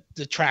 sorry to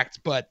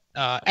detract, but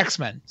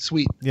X-Men,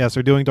 sweet. Yeah,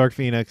 so doing Dark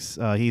Phoenix,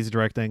 he's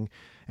directing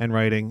and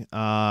writing.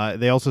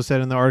 They also said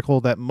in the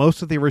article that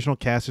most of the original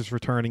cast is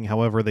returning.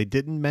 However, they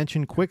didn't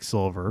mention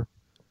Quicksilver.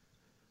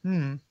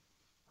 Who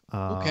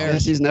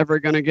cares? He's never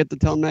going to get to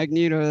tell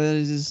Magneto that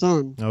he's his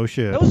son. Oh,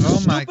 shit. That was the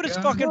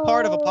stupidest fucking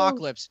part of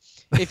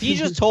Apocalypse. If he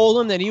just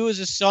told him that he was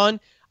his son,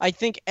 I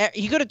think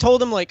he could have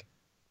told him, like,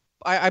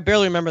 I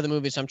barely remember the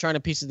movie, so I'm trying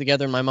to piece it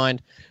together in my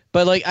mind.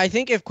 But, like, I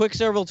think if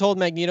Quicksilver told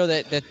Magneto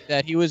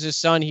that he was his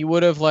son, he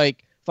would have,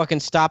 like,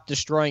 fucking stopped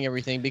destroying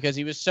everything because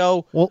he was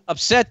so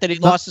upset that he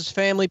lost his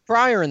family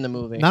prior in the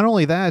movie. Not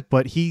only that,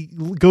 but he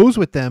goes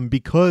with them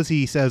because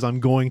he says,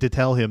 I'm going to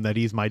tell him that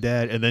he's my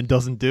dad, and then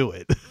doesn't do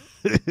it.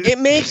 It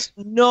makes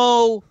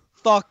no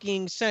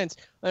fucking sense.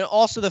 And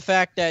also the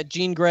fact that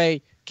Jean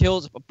Grey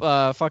kills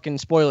fucking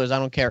spoilers, I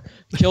don't care.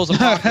 Kills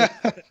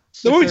Apocalypse.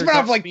 The movie's been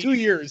out for like 2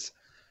 years.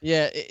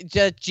 Yeah,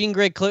 Jean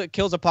Grey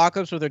kills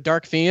Apocalypse with her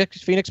Dark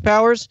Phoenix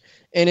powers,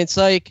 and it's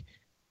like,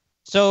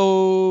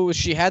 so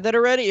she had that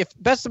already? If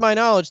best of my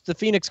knowledge, the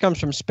Phoenix comes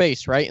from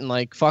space, right? And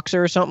like fucks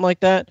her or something like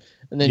that,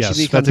 and then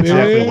she becomes. That's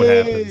exactly what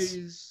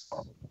happens.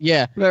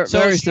 Yeah,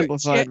 very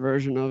simplified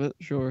version of it,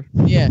 sure.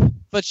 Yeah,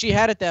 but she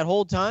had it that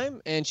whole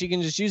time, and she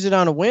can just use it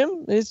on a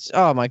whim. It's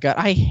oh my god,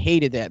 I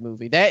hated that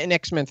movie. That and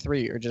X-Men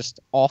 3 are just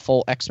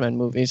awful X-Men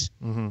movies.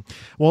 Mm-hmm.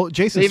 Well,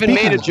 Jason, they even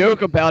made a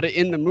joke about it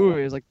in the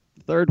movie. It's like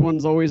the third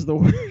one's always the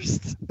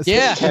worst.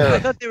 Yeah, I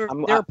thought they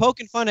were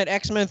poking fun at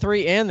X-Men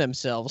 3 and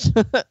themselves.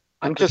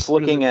 I'm just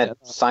looking at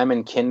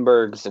Simon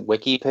Kinberg's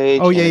wiki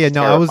page. Oh yeah.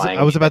 No,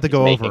 I was about to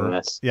go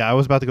over. Yeah, I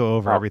was about to go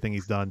over everything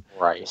he's done.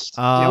 Christ.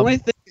 The only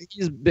thing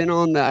he's been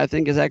on that I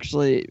think is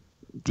actually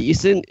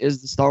decent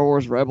is the Star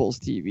Wars Rebels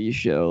TV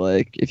show.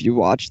 Like, if you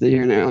watch the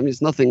here now, I mean,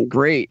 it's nothing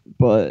great,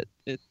 but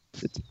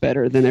it's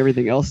better than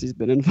everything else he's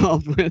been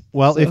involved with.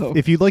 Well, so.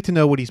 if you'd like to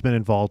know what he's been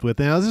involved with,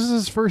 now this is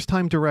his first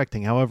time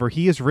directing. However,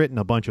 he has written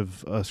a bunch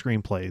of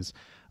screenplays.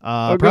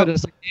 Good.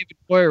 It's like David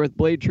Boyer with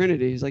Blade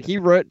Trinity. He's like, he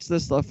writes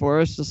this stuff for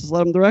us. Just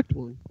let him direct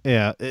one.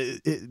 Yeah,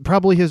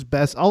 probably his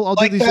best. I'll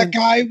like do these that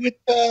guy with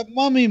the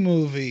Mummy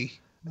movie.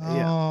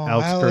 Yeah, Oh,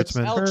 Alex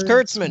Kurtzman. Alex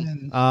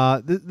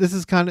Kurtzman. This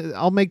is kind of.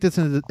 I'll make this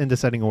in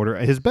descending order.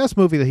 His best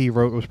movie that he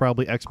wrote was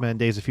probably X-Men: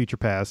 Days of Future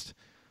Past.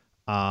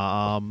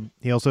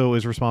 He also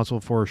is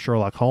responsible for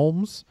Sherlock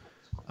Holmes.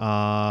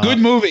 Good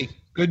movie.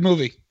 Good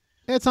movie.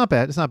 Yeah, it's not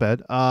bad. It's not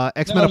bad.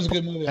 X-Men. That was a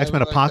good movie. I X-Men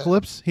really liked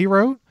Apocalypse. He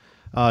wrote.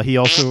 He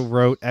also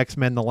wrote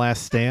X-Men: The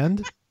Last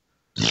Stand.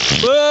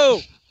 Whoa!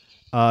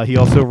 He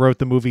also wrote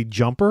the movie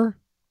Jumper.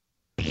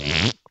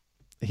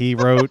 He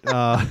wrote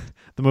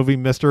the movie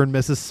Mr. and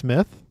Mrs.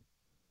 Smith.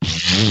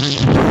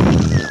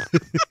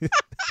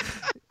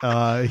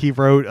 He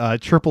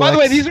wrote Triple X. By the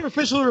way, these are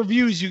official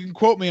reviews. You can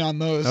quote me on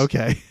those.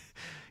 Okay.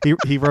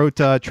 He wrote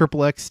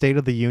Triple X State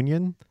of the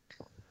Union.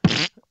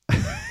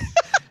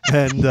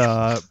 And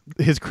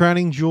his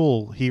crowning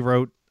jewel, he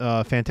wrote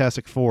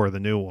Fantastic Four, the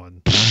new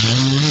one.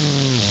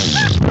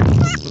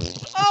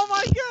 Oh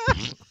my god!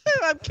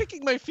 I'm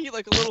kicking my feet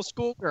like a little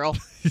schoolgirl.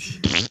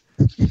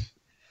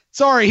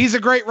 Sorry, he's a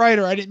great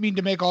writer. I didn't mean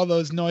to make all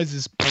those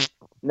noises.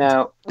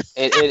 Now,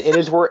 it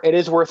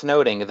is worth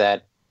noting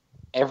that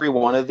every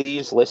one of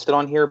these listed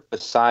on here,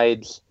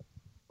 besides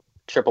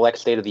Triple X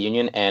State of the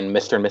Union and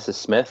Mr. and Mrs.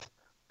 Smith,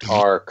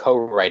 are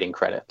co-writing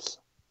credits.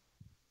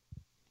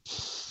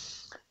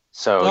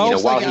 So while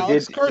like he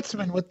Alex did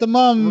Kurtzman with the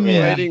Mummy.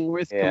 Writing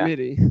with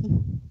committee.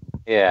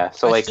 Yeah,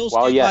 so I like still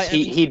while stand yes, by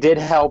he did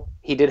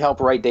help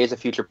write Days of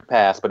Future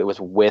Past, but it was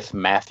with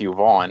Matthew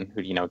Vaughn,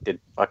 who did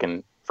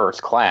fucking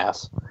First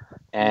Class,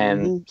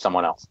 and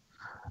someone else.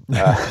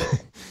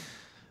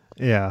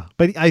 Yeah,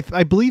 but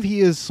I believe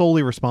he is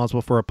solely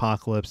responsible for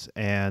Apocalypse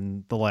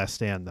and The Last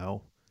Stand,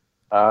 though.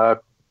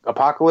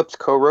 Apocalypse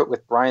co-wrote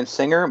with Bryan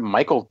Singer,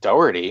 Michael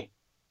Dougherty.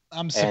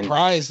 I'm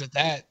surprised at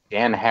that.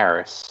 Dan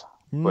Harris,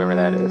 whoever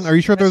that is. Are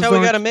you sure That's how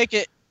we got to make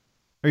it.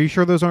 Are you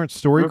sure those aren't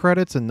story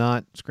credits and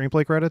not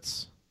screenplay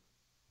credits?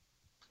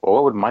 Well,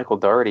 what would Michael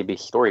Dougherty be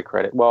story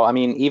credit? Well, I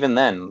mean, even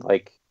then,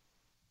 like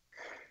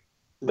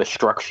the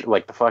structure,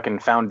 like the fucking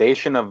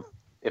foundation of,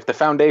 if the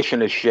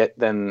foundation is shit,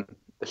 then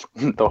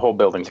the whole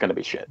building's going to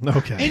be shit.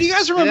 Okay. Hey, do you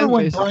guys remember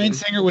when basically. Bryan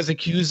Singer was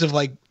accused of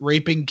like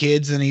raping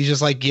kids and he's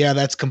just like, yeah,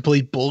 that's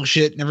complete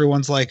bullshit. And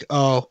everyone's like,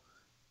 oh,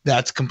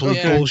 that's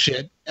complete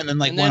bullshit. And then And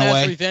went then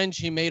away. as revenge,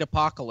 he made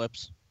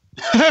Apocalypse.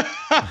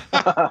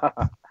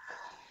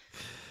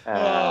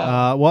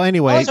 Well,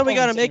 anyway. That's how we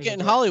got to make it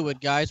in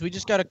Hollywood, guys. We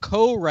just got to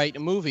co-write a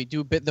movie,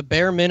 do the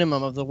bare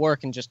minimum of the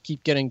work, and just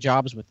keep getting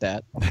jobs with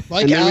that.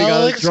 Like And then we gotta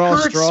Alex draw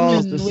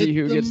straws Kurtzman to see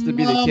who with gets to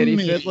be the kitty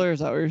Mummy. fiddler. Is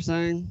that what you're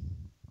saying?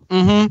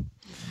 Mm-hmm.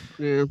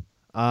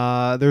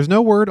 Yeah. There's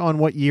no word on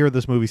what year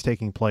this movie's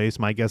taking place.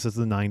 My guess is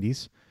the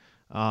 90s.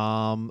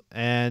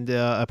 And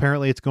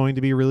apparently it's going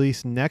to be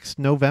released next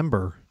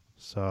November.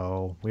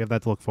 So we have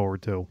that to look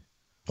forward to.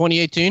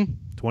 2018?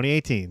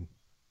 2018.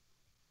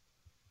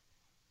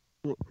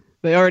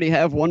 They already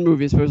have one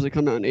movie supposed to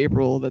come out in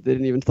April that they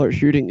didn't even start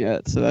shooting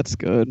yet, so that's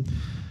good.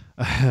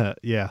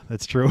 Yeah,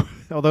 that's true.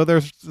 Although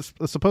they're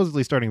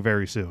supposedly starting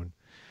very soon.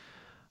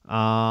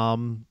 All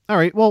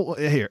right. Well,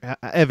 here,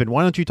 Evan,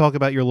 why don't you talk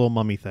about your little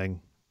mummy thing?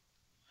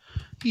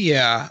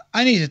 Yeah,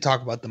 I need to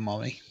talk about the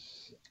Mummy.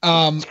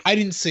 I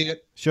didn't see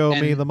it. Show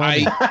me and the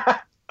mummy.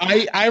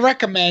 I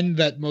recommend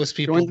that most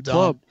people Join the don't.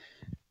 club.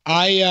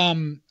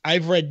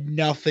 I've read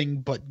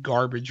nothing but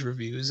garbage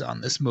reviews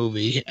on this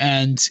movie,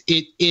 and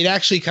it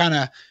actually kind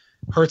of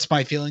hurts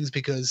my feelings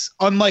because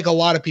unlike a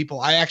lot of people,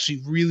 I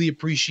actually really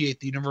appreciate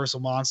the Universal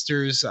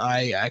monsters.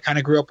 I kind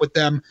of grew up with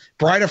them.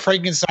 Bride of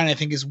Frankenstein, I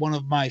think, is one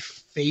of my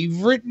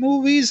favorite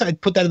movies.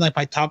 I'd put that in like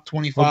my top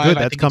 25. Well, good.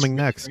 I That's think coming it's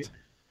really next.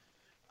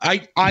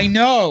 great. I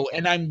know,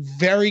 and I'm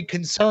very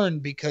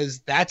concerned because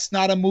that's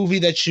not a movie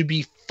that should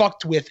be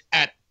fucked with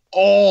at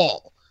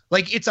all.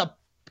 Like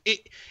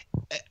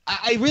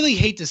I really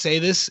hate to say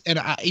this,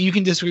 and you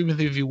can disagree with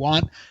me if you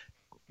want.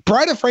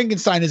 Bride of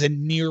Frankenstein is a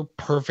near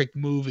perfect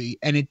movie,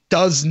 and it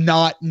does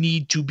not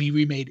need to be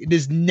remade. It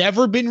has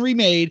never been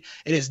remade.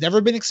 It has never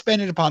been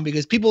expanded upon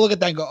because people look at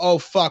that and go, "Oh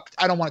fuck,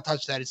 I don't want to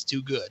touch that. It's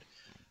too good."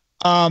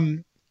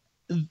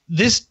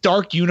 This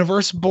dark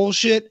universe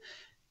bullshit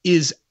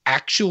is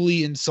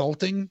actually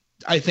insulting,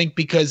 I think,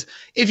 because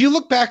if you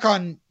look back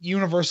on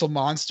Universal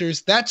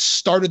Monsters, that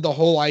started the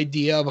whole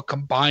idea of a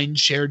combined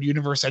shared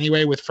universe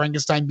anyway, with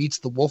Frankenstein meets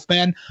the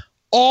Wolfman.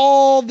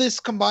 All this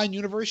combined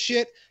universe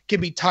shit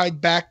can be tied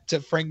back to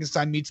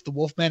Frankenstein meets the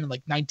Wolfman in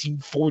like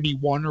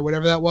 1941 or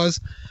whatever that was.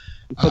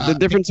 But the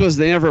difference was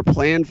they never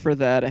planned for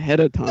that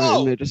ahead of time.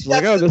 No, They're just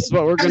like, oh, this is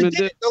what we're going to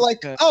do. They're like,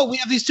 oh, we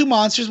have these two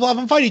monsters. We'll have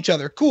them fight each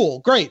other. Cool.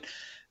 Great.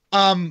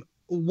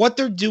 What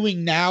they're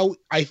doing now,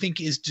 I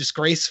think, is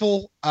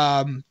disgraceful.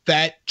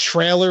 That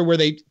trailer where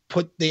they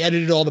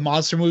edited all the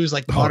monster movies,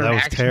 like modern that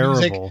was action terrible.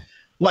 music,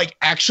 like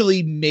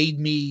actually made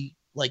me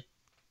like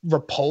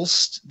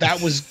repulsed.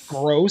 That was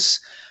gross.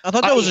 I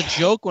thought that was a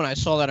joke when I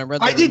saw that. I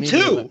read that. I did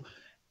too.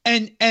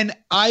 And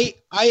I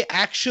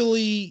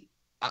actually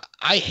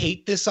I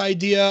hate this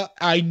idea.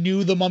 I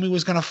knew The Mummy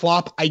was going to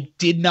flop. I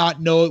did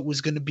not know it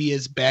was going to be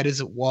as bad as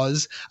it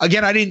was.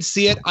 Again, I didn't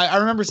see it. I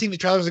remember seeing the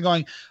trailers and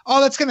going, oh,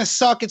 that's going to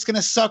suck. It's going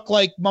to suck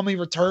like Mummy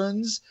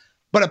Returns.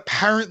 But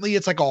apparently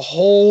it's like a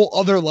whole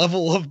other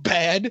level of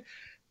bad.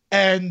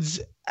 And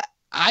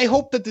I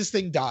hope that this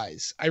thing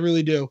dies. I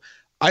really do.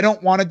 I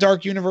don't want a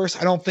dark universe.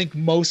 I don't think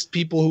most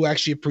people who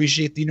actually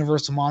appreciate the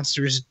Universal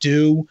monsters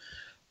do.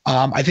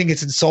 I think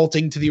it's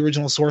insulting to the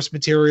original source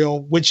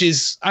material, which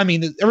is, I mean,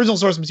 the original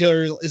source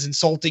material is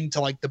insulting to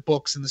like the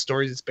books and the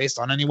stories it's based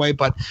on anyway.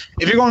 But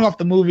if you're going off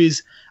the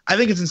movies, I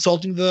think it's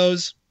insulting to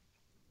those.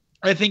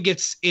 I think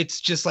it's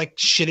just like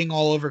shitting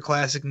all over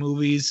classic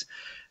movies.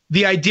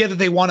 The idea that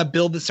they want to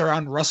build this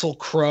around Russell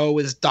Crowe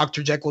as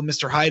Dr. Jekyll and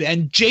Mr. Hyde.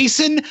 And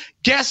Jason,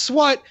 guess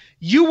what?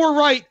 You were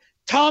right.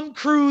 Tom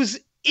Cruise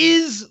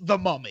is the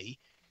Mummy.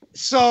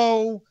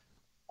 So,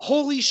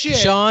 holy shit.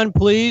 Sean,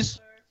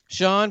 please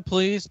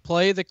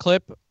play the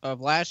clip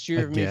of last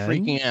year of me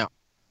freaking out.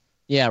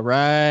 Yeah,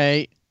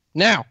 right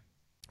now.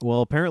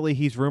 Well, apparently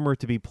he's rumored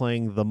to be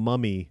playing the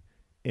Mummy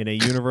in a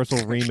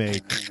Universal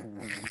remake.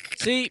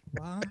 See,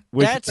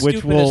 that's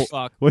stupid as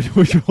fuck.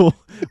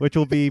 Which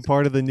will be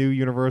part of the new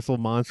Universal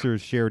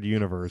Monsters shared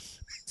universe.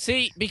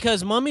 See,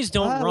 because mummies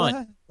don't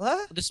run.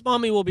 What? This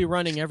mummy will be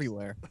running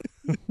everywhere.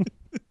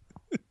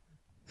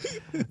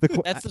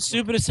 That's the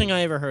stupidest thing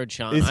I ever heard,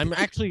 Sean. I'm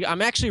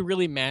actually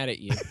really mad at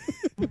you.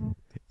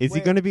 Is he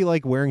going to be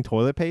like wearing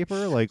toilet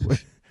paper? Like,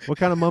 what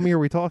kind of mummy are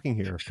we talking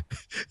here?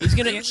 He's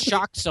going to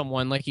shock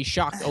someone like he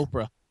shocked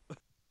Oprah.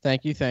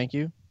 Thank you.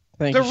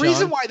 The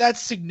reason why that's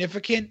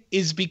significant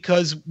is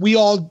because we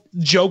all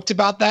joked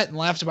about that and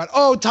laughed about,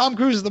 oh, Tom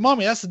Cruise is the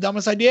Mummy. That's the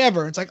dumbest idea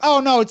ever. It's like,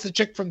 oh, no, it's the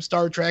chick from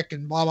Star Trek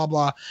and blah, blah,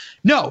 blah.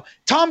 No,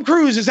 Tom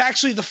Cruise is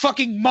actually the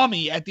fucking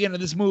Mummy at the end of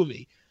this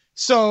movie.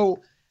 So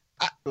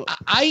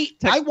I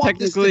want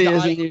this to die.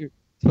 Isn't he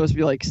supposed to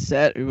be like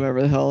Set,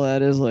 whoever the hell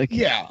that is, like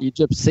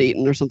Egypt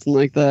Satan or something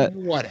like that?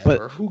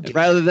 Whatever. But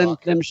rather than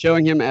them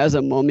showing him as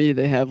a mummy,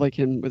 they have like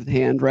him with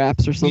hand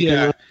wraps or something.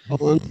 Yeah.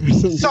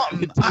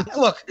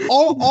 Look,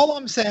 all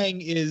I'm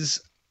saying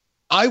is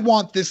I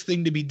want this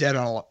thing to be dead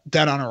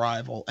on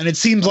arrival, and it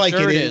seems like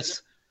it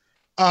is.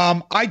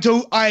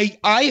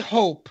 I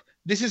hope,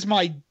 this is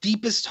my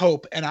deepest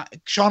hope, and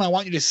Sean, I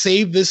want you to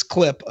save this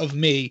clip of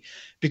me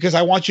because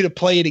I want you to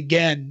play it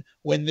again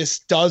when this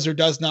does or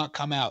does not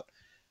come out.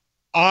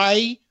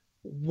 I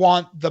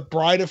want the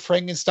Bride of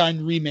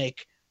Frankenstein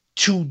remake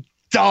to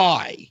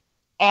die.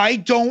 I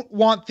don't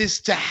want this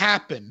to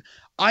happen.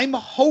 I'm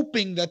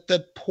hoping that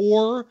the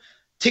poor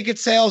ticket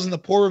sales and the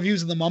poor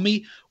reviews of The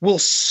Mummy will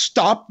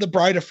stop the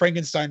Bride of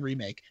Frankenstein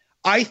remake.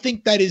 I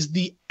think that is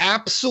the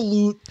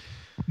absolute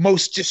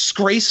most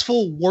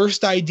disgraceful,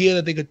 worst idea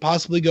that they could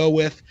possibly go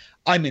with.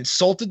 I'm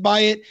insulted by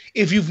it.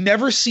 If you've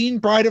never seen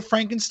Bride of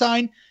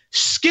Frankenstein,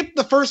 skip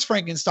the first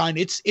Frankenstein.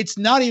 It's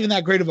not even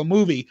that great of a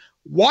movie.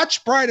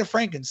 Watch Bride of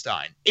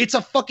Frankenstein. It's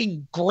a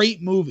fucking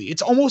great movie.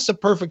 It's almost a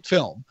perfect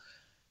film.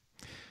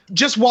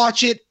 Just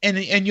watch it and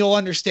you'll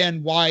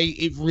understand why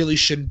it really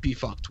shouldn't be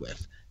fucked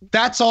with.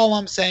 That's all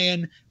I'm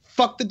saying.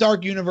 Fuck the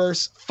dark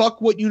universe.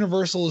 Fuck what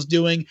Universal is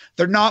doing.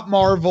 They're not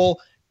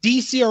Marvel.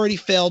 DC already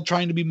failed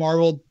trying to be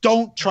Marvel.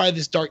 Don't try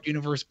this dark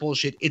universe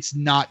bullshit. It's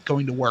not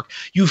going to work.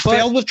 You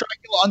failed with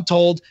Dracula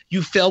Untold.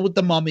 You failed with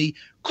The Mummy.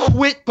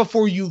 Quit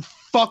before you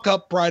fuck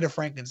up Bride of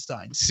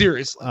Frankenstein.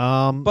 Seriously.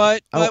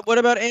 But what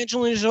about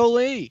Angelina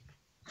Jolie?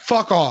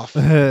 Fuck off.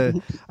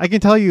 I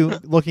can tell you,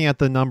 looking at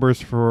the numbers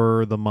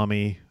for The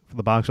Mummy, for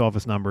the box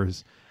office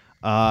numbers,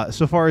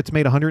 so far it's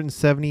made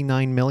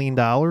 $179 million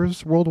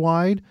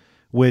worldwide,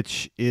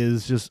 which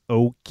is just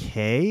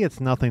okay. It's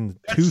nothing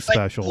too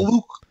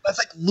special. That's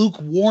like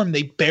lukewarm.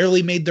 They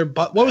barely made their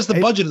what was the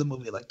budget of the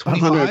movie? Like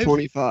 25?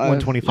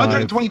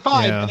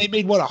 125. Yeah. And they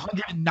made what,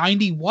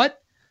 190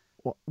 what?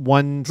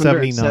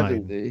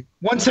 179.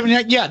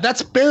 179. Yeah,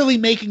 that's barely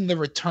making the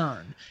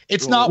return.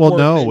 It's not well, worth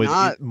no, it.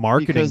 It's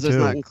marketing because it's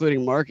too. not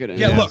including marketing.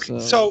 Yeah, look.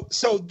 So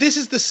this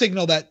is the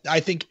signal that I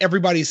think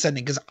everybody's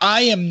sending, because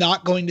I am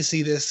not going to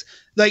see this.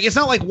 Like, it's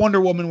not like Wonder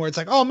Woman where it's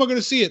like, oh, I'm not going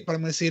to see it, but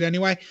I'm going to see it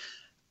anyway.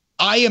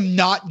 I am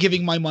not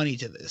giving my money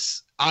to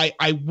this.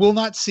 I will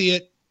not see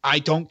it. I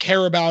don't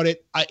care about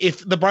it.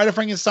 If the Bride of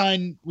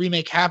Frankenstein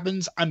remake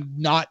happens, I'm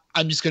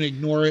just going to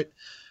ignore it.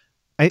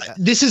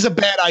 This is a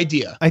bad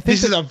idea.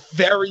 This is a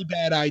very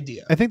bad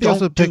idea. I think they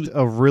also picked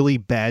a really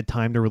bad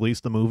time to release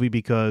the movie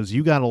because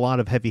you got a lot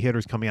of heavy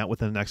hitters coming out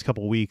within the next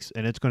couple of weeks,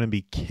 and it's going to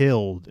be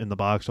killed in the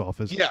box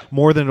office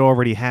more than it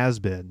already has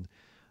been.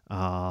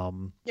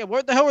 Yeah,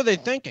 what the hell were they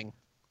thinking?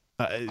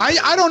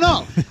 I don't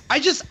know. I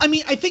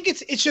think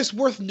it's just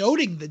worth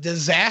noting the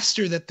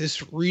disaster that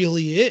this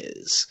really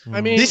is.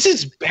 I mean, this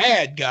is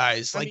bad,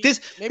 guys. This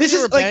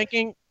is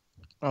banking.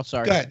 Oh,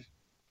 sorry. Go ahead.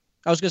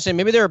 I was gonna say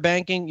maybe they were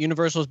banking.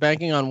 Universal's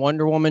banking on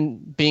Wonder Woman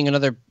being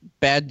another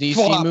bad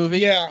DC movie.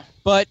 Yeah.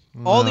 But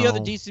all the other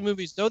DC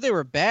movies, though they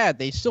were bad,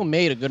 they still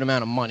made a good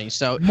amount of money.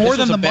 So more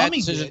than the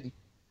Mummy did.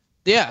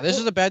 Yeah, this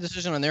is a bad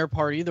decision on their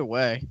part either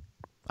way.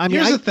 I mean,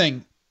 here's the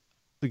thing.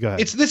 Go ahead.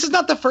 This is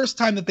not the first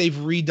time that they've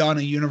redone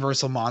a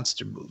Universal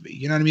monster movie.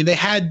 You know what I mean? They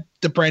had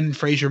the Brendan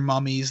Fraser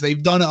mummies.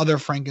 They've done other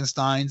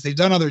Frankensteins. They've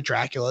done other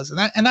Draculas,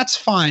 and that's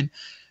fine.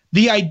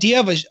 The idea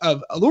of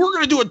we're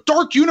going to do a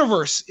dark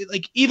universe,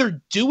 like either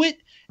do it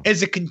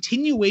as a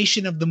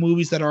continuation of the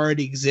movies that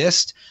already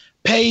exist,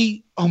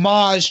 pay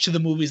homage to the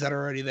movies that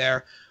are already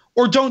there,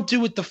 or don't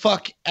do it the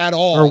fuck at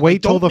all. Or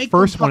wait till Don't the make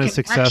first them one is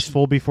fucking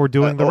successful action. before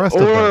doing the rest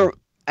of them. Or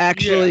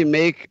actually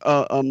make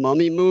a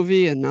mummy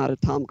movie and not a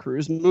Tom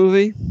Cruise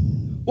movie.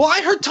 Well,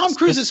 I heard Tom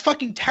Cruise is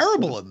fucking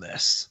terrible in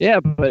this. Yeah,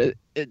 but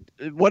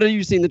what have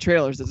you seen in the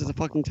trailers? This is a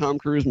fucking Tom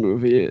Cruise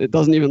movie. It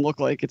doesn't even look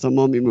like it's a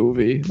mummy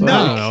movie.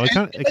 No,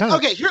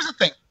 okay, here's the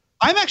thing.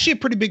 I'm actually a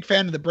pretty big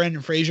fan of the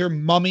Brendan Fraser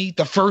Mummy,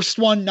 the first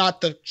one,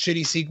 not the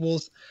shitty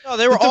sequels. No,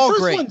 they were The all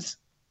first great. ones-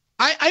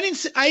 I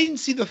didn't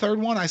see the third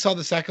one. I saw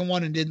the second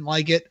one and didn't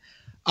like it.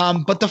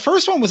 But the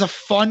first one was a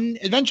fun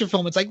adventure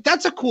film. It's like,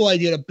 that's a cool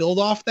idea to build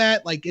off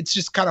that. Like, it's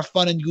just kind of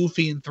fun and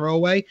goofy and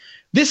throwaway.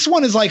 This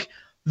one is like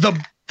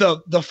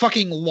the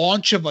fucking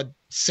launch of a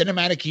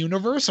cinematic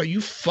universe. Are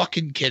you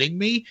fucking kidding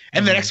me?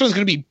 And the next one's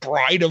going to be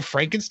Bride of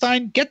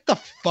Frankenstein. Get the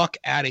fuck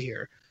out of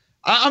here.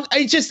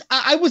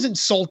 I was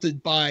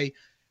insulted by,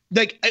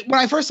 like, when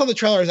I first saw the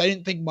trailers, I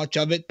didn't think much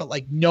of it, but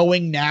like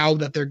knowing now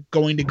that they're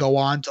going to go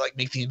on to like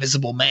make the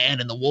Invisible Man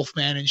and the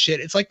Wolfman and shit,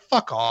 it's like,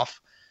 fuck off.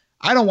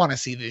 I don't want to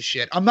see this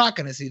shit. I'm not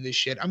going to see this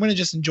shit. I'm going to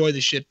just enjoy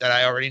the shit that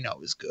I already know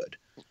is good.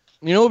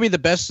 You know what would be the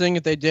best thing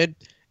if they did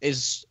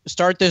is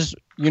start this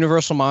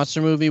Universal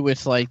monster movie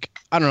with, like,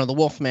 I don't know, The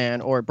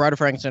Wolfman or Bride of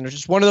Frankenstein or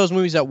just one of those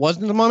movies that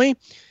wasn't The Mummy,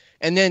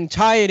 and then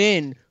tie it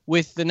in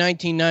with the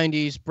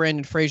 1990s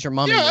Brendan Fraser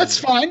Mummy. Yeah, that's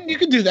fine. You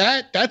can do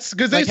that. That's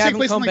because Like they have take him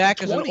place come in like back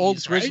the as an 20s, old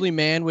right? grizzly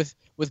man with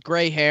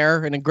gray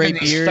hair and a gray And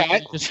he's beard, fat.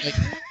 and just like,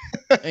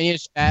 and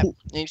he's fat, and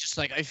he's just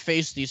like, I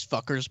faced these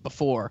fuckers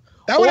before.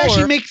 That would Or-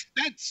 actually make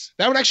sense.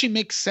 That would actually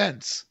make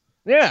sense.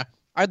 Yeah,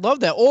 I'd love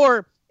that.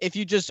 Or if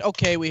you just,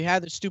 okay, we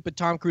had the stupid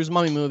Tom Cruise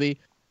Mummy movie.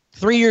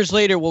 3 years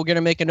later, we're going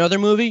to make another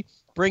movie,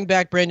 bring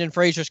back Brendan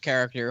Fraser's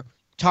character,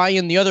 tie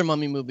in the other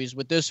Mummy movies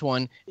with this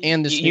one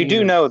and this. You new do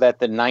movie. know that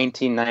the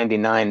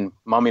 1999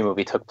 Mummy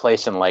movie took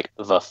place in like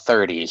the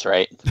 30s,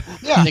 right?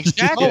 Yeah,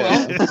 Exactly.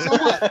 Oh, well, so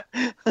what?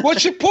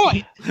 What's your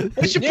point?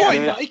 What's your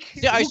point, Mike?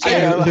 Yeah, I Who said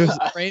cares? he was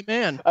a great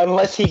man.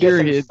 Unless he gets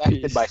Period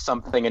infected piece. by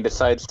something and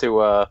decides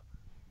to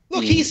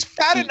Look, he's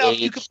fat enough.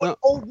 You can put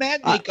old man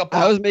makeup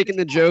on. I was making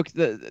the joke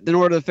that in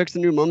order to fix the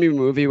new Mummy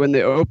movie, when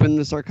they open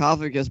the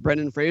sarcophagus,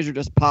 Brendan Fraser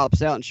just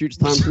pops out and shoots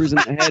Tom Cruise in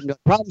the head. And goes,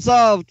 problem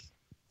solved.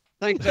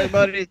 Thanks,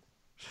 everybody.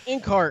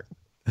 In cart.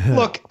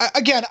 Look,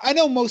 again, I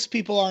know most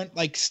people aren't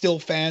like still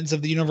fans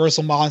of the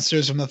Universal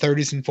monsters from the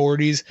 30s and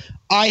 40s.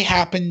 I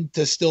happen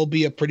to still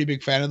be a pretty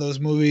big fan of those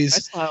I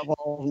movies. still have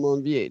all of them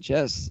on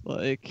VHS.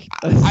 Like,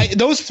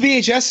 Those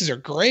VHSs are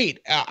great.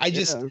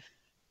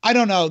 I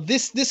don't know.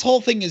 This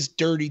whole thing is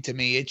dirty to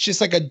me. It's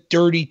just like a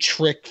dirty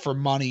trick for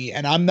money,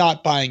 and I'm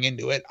not buying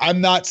into it.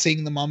 I'm not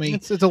seeing the Mummy.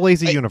 It's a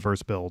lazy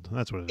universe build.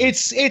 That's what it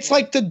is. It's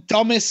like the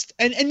dumbest,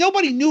 and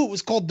nobody knew it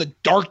was called the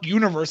Dark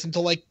Universe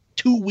until like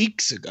 2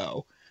 weeks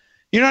ago.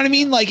 You know what I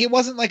mean? Like, it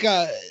wasn't like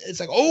it's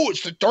like, oh,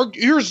 it's the dark.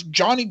 Here's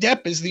Johnny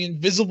Depp as the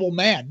Invisible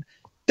Man.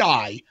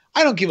 Die.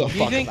 I don't give a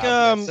fuck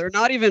about this. they're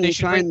not even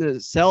trying to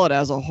sell it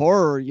as a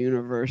horror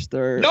universe.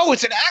 They're No,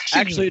 it's an action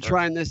actually universe.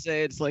 trying to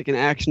say it's like an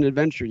action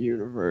adventure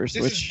universe,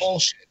 This which is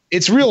bullshit.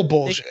 It's real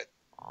bullshit.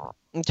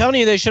 I'm telling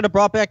you, they should have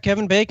brought back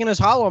Kevin Bacon as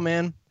Hollow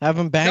Man. Have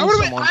him bang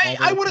someone.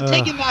 I would have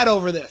taken that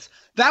over this.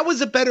 That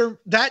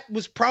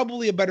was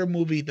probably a better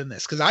movie than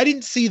this, because I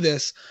didn't see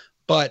this.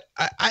 But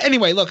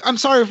anyway, look, I'm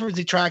sorry for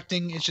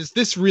detracting. It's just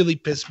this really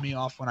pissed me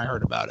off when I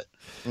heard about it.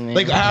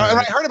 Like when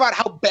I heard about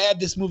how bad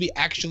this movie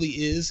actually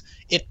is,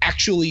 it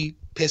actually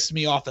pissed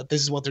me off that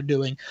this is what they're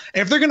doing.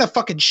 And if they're gonna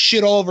fucking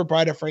shit all over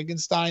Bride of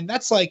Frankenstein,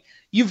 that's like,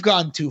 you've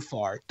gone too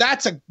far.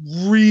 That's a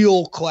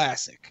real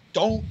classic.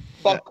 Don't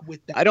fuck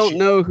with that. I don't shit.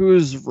 know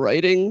who's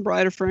writing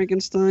Bride of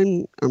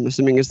Frankenstein. I'm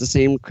assuming it's the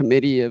same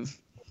committee of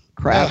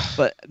crap,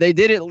 but they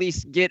did at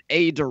least get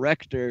a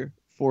director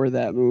for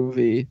that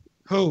movie.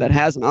 Who? That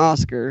has an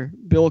Oscar,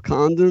 Bill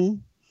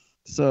Condon.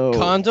 So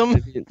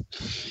Condom?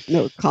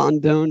 No,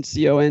 Condon,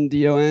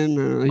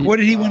 Condon. What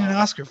did he win an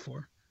Oscar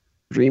for?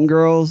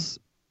 Dreamgirls.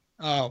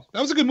 Oh, that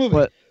was a good movie.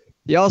 But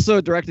he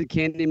also directed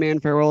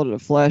Candyman, Farewell to the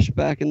Flesh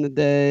back in the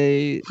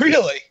day.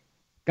 Really?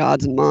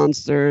 Gods and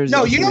Monsters.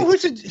 No, you know who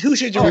should two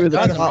direct of the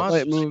Gods and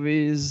Spotlight Monsters?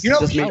 movies. You know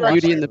Just who made directs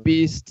Beauty it? and the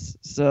Beast.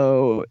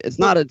 So it's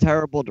not a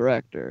terrible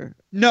director.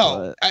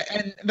 No,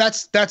 and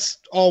that's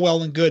all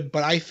well and good,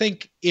 but I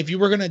think if you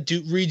were gonna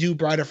redo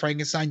Bride of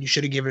Frankenstein, you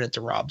should have given it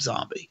to Rob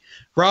Zombie.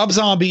 Rob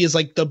Zombie is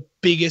like the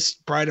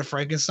biggest Bride of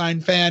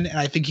Frankenstein fan, and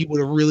I think he would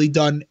have really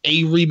done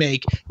a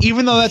remake,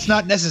 even though that's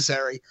not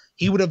necessary.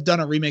 He would have done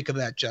a remake of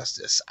that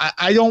justice.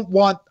 I don't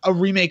want a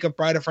remake of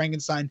Bride of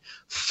Frankenstein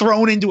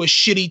thrown into a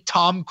shitty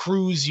Tom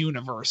Cruise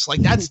universe.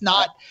 Like that's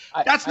not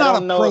I not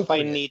don't know if I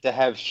appropriate. need to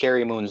have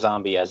Sherry Moon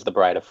Zombie as the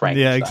Bride of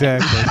Frankenstein. Yeah,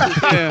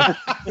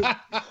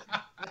 exactly.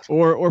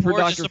 Or for Or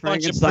just Dr. a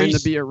bunch of Frankenstein to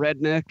priests. be a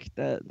redneck.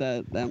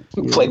 That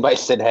Played by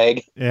Sid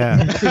Haig.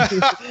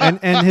 Yeah.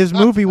 and his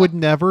movie would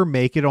never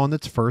make it on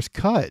its first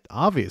cut,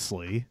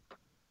 obviously.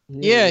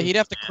 Yeah, he'd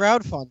have to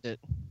crowdfund it.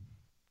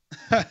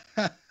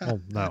 Oh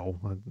no.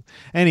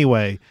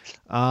 Anyway,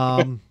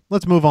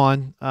 let's move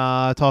on.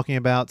 Talking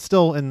about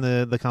still in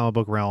the comic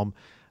book realm.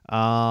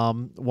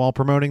 While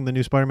promoting the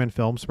new Spider-Man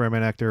film,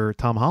 Spider-Man actor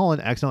Tom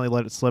Holland accidentally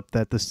let it slip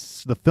that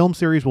the film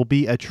series will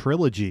be a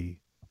trilogy.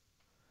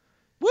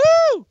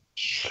 Woo!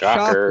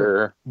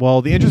 Shocker.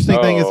 Well, the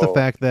interesting thing is the Oh.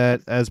 fact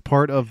that as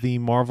part of the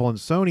Marvel and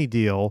Sony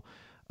deal,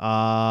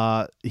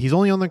 he's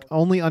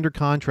only under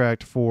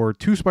contract for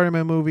 2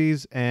 Spider-Man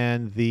movies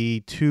and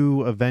the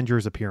 2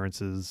 Avengers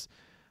appearances,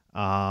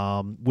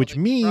 which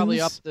means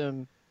Probably up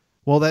them.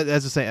 well, that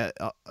as I say,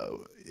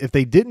 if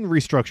they didn't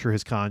restructure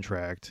his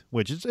contract,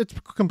 which it's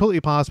completely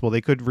possible,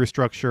 they could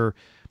restructure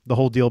the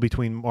whole deal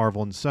between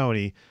Marvel and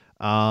Sony.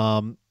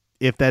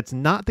 If that's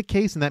not the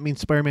case, and that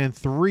means Spider-Man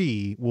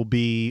 3 will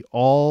be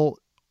all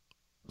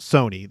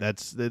Sony.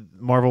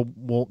 Marvel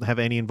won't have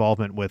any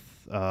involvement with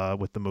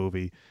the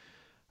movie.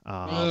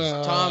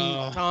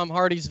 Tom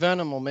Hardy's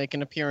Venom will make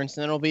an appearance,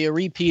 and then it'll be a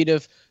repeat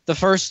of the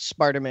first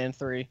Spider-Man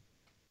 3.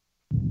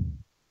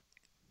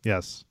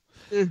 Yes.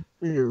 They're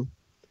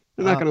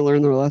not going to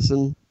learn their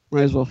lesson.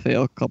 Might as well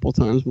fail a couple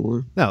times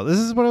more. No, this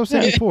is what I was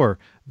saying before.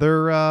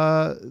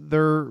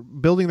 They're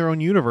building their own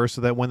universe so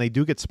that when they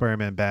do get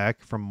Spider-Man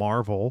back from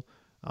Marvel,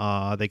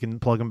 they can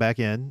plug him back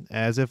in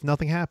as if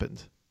nothing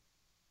happened.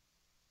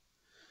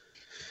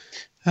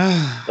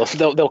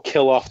 They'll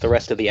kill off the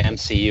rest of the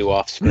MCU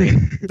off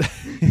screen.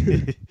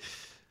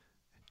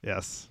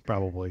 Yes,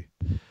 probably.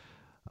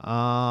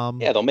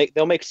 Yeah,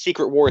 they'll make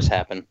Secret Wars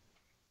happen,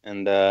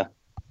 and I'm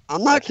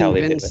not that's how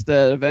they did convinced it.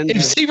 that Avengers.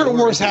 If Secret 4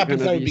 Wars isn't happens,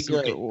 gonna that would be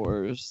Secret great.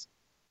 Wars.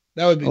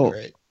 That would be Oh.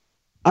 great.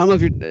 I don't know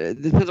if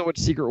it depends on what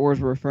Secret Wars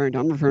we're referring to.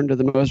 I'm referring to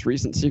the most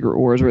recent Secret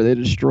Wars where they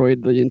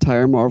destroyed the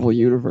entire Marvel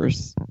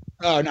universe.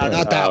 Oh no,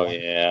 not that Oh one.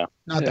 yeah.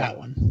 Not that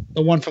one.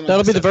 The one from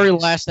That'll be the very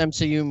last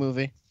MCU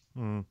movie.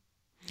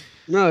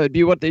 No, it'd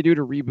be what they do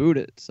to reboot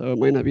it. So it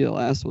might not be the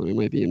last one. It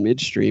might be a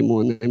midstream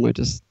one. They might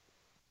just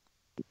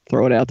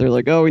throw it out there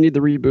like, oh, we need the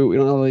reboot. We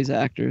don't have all these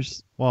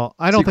actors. Well,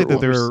 I don't Secret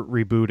think that Wars. they're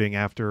rebooting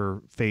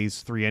after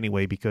Phase 3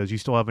 anyway, because you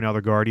still have another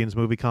Guardians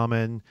movie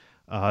coming.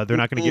 They're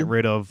not going to get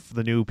rid of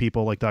the new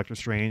people like Doctor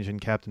Strange and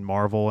Captain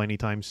Marvel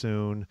anytime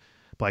soon.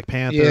 Black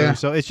Panther. Yeah.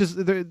 So it's just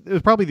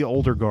it's probably the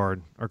older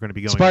guard are going to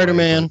be going.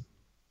 Spider-Man. away,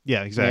 but-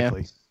 Yeah,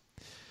 exactly.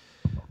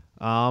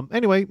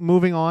 Anyway,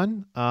 moving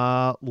on.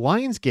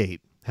 Lionsgate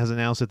has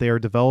announced that they are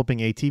developing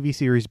a TV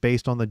series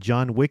based on the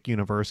John Wick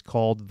universe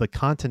called The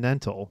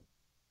Continental.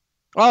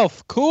 Oh,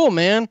 cool,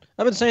 man!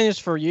 I've been saying this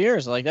for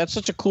years. Like, that's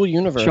such a cool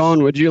universe.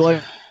 Sean, would you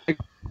like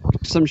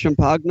some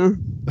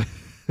champagne?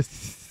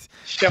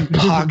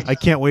 Champagne. I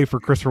can't wait for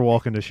Christopher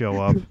Walken to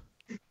show up.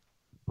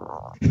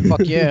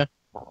 Fuck yeah!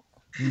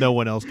 No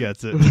one else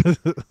gets it.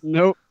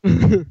 Nope.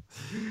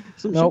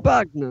 Some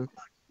champagne.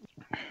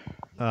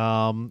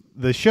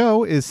 The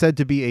show is said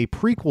to be a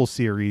prequel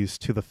series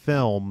to the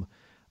film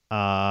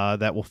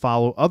that will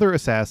follow other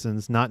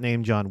assassins not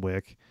named John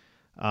Wick.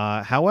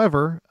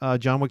 However,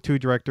 John Wick 2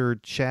 director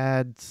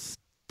Chad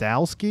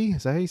Stahelski,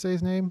 is that how you say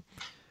his name?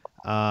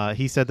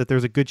 He said that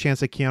there's a good chance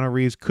that Keanu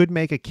Reeves could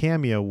make a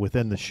cameo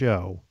within the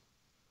show.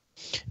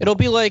 It'll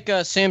be like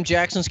Sam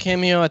Jackson's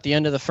cameo at the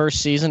end of the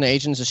first season,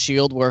 Agents of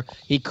S.H.I.E.L.D., where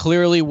he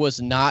clearly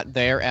was not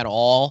there at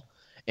all.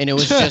 And it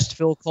was just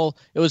Phil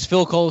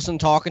Coulson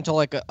talking to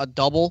like a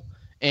double,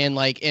 and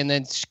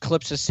then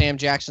clips of Sam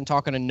Jackson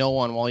talking to no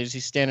one while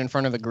he's standing in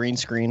front of a green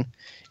screen.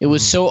 It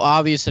was so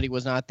obvious that he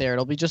was not there.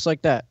 It'll be just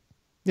like that.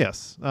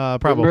 Yes, Remember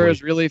probably.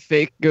 his really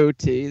fake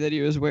goatee that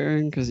he was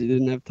wearing because he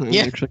didn't have time to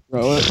actually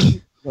grow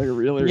it? Like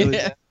really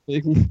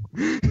big.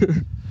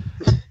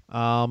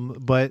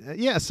 But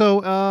yeah,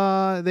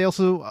 so they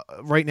also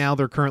right now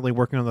they're currently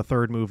working on the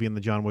third movie in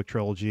the John Wick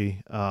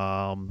trilogy.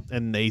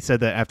 And they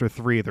said that after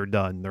 3 they're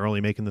done. They're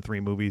only making the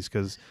 3 movies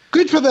because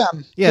Good for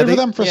them. Yeah, Good they-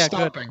 for them for yeah,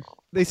 stopping.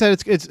 they said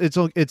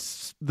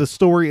it's the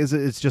story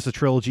it's just a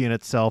trilogy in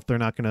itself. They're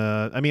not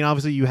gonna. I mean,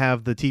 obviously you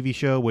have the TV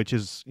show, which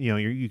is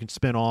you can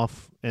spin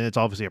off, and it's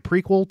obviously a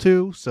prequel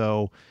too,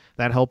 so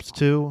that helps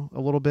too a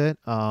little bit.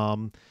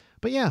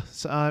 But yeah,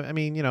 so, I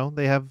mean,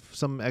 they have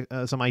some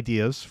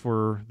ideas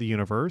for the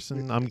universe,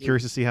 and I'm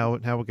curious to see how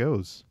it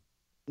goes.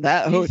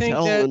 That Do you think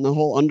hotel that- and the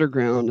whole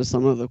underground is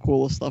some of the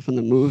coolest stuff in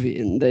the movie,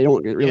 and they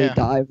don't really Yeah.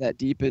 dive that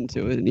deep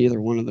into it in either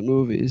one of the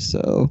movies.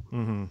 So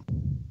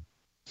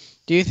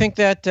Do you think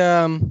that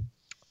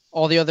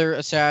all the other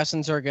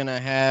assassins are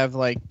gonna have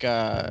like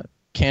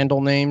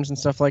candle names and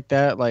stuff like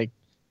that, like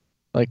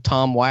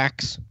Tom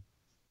Wax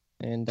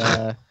and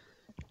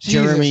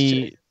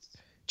Jeremy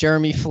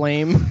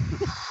Flame?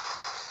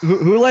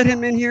 who let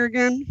him in here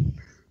again?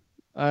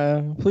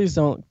 Please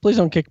don't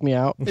kick me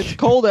out. It's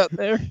cold out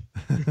there.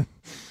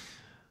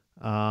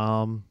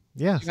 Yeah.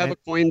 You have a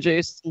coin,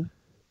 Jason?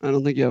 I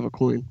don't think you have a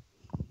coin.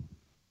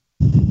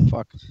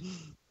 Fuck.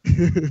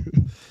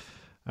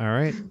 All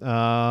right.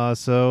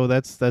 So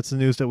that's the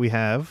news that we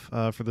have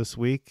for this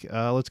week.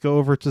 Let's go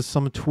over to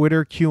some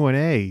Twitter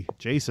Q&A.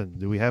 Jason,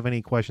 do we have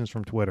any questions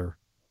from Twitter?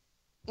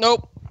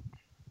 Nope.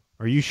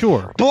 Are you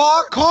sure?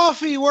 Block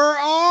Coffee, where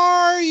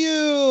are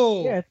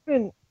you? Yeah,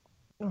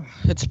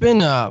 it's been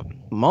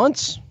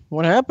months.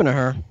 What happened to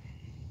her?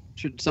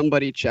 Should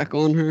somebody check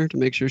on her to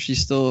make sure she's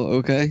still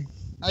okay?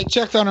 I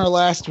checked on her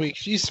last week.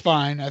 She's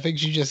fine. I think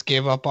she just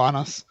gave up on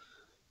us.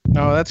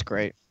 Oh, that's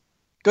great.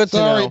 Good to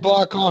Sorry, know.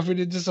 Block Coffee,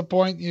 to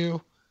disappoint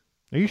you.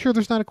 Are you sure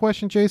there's not a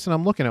question, Jason?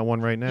 I'm looking at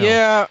one right now.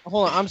 Yeah,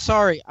 hold on. I'm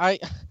sorry.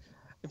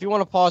 If you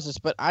want to pause this,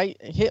 but I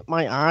hit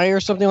my eye or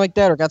something like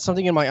that, or got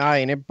something in my eye,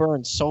 and it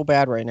burns so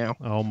bad right now.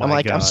 Oh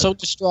my God. I'm so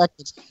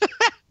distracted.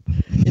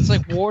 It's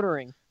like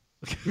watering.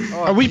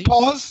 Oh, Are we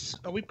paused?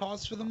 Are we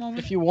paused for the moment?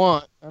 If you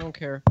want, I don't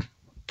care.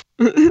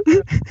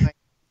 My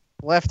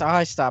left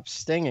eye stops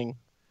stinging.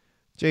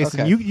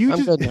 Jason, Okay, you I'm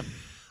just good now.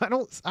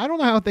 I don't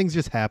know how things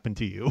just happen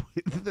to you.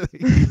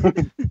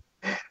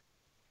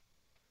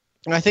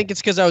 I think it's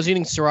because I was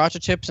eating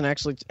sriracha chips and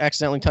actually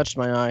accidentally touched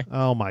my eye.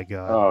 Oh my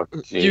God.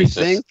 Oh,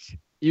 Jesus.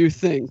 You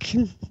think?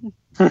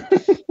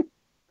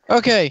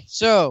 Okay,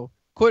 so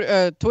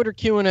Twitter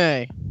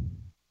Q&A.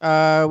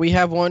 We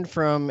have one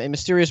from a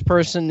mysterious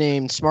person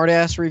named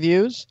Smartass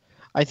Reviews.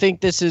 I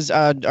think this is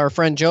our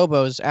friend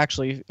Jobo's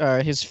actually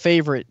his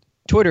favorite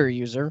Twitter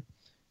user.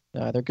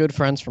 They're good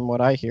friends from what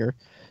I hear.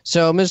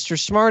 So Mr.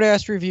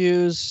 Smartass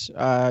Reviews,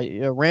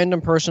 a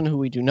random person who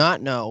we do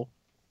not know,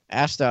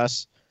 asked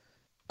us,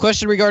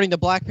 question regarding the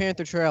Black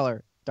Panther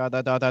trailer. ...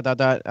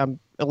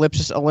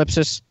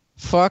 ellipsis.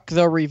 Fuck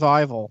the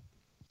revival.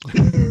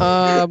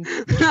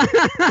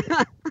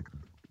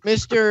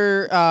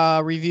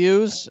 Mr.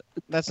 Reviews,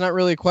 that's not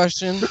really a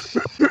question.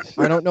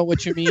 I don't know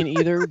what you mean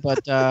either, but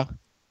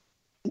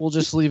we'll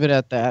just leave it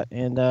at that.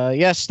 And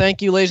yes,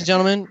 thank you, ladies and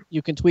gentlemen.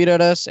 You can tweet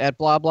at us at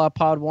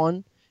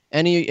BlahBlahPod1.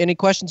 Any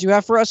questions you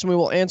have for us, and we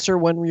will answer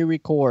when we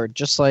record,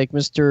 just like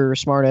Mr.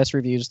 Smartass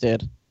Reviews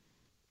did.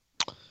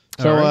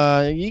 So,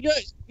 right. you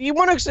guys,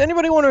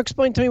 anybody want to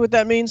explain to me what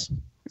that means?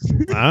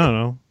 I don't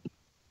know.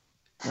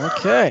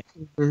 Okay.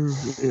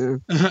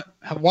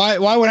 Why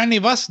would any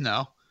of us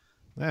know?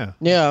 Yeah.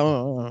 Yeah. I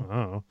don't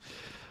know.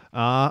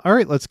 All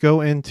right, let's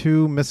go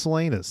into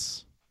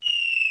miscellaneous.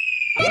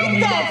 What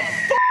the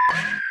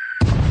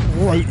fuck?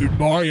 Right in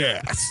my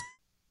ass.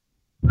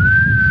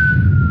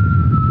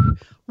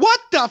 What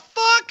the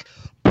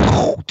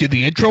fuck? Did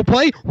the intro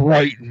play?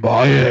 Right in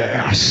my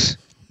ass.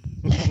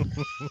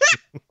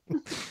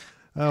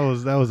 That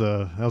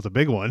was a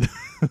big one.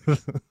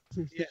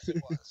 Yes,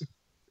 it was.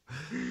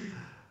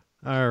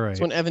 All right.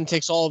 That's when Evan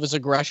takes all of his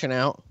aggression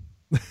out.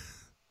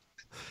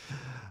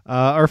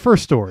 Our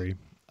first story.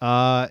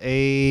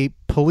 A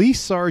police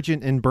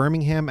sergeant in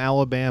Birmingham,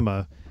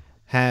 Alabama,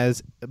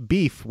 has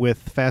beef with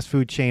fast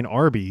food chain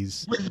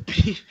Arby's. With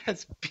beef,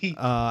 that's beef.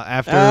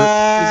 After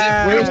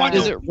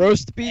Is it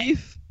roast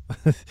beef?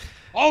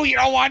 Oh, you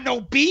don't want no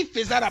beef?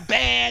 Is that a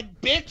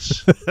bad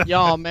bitch?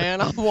 Yo,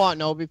 man, I want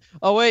no beef.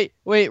 Oh, wait,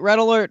 red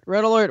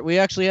alert. We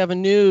actually have a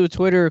new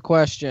Twitter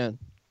question.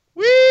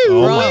 Woo!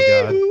 Oh my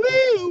God.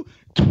 Woo!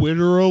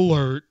 Twitter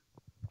alert.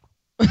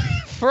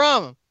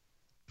 From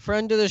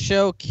friend of the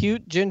show,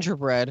 Cute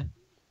Gingerbread.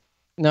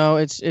 No,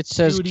 it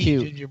says Cutie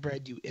cute.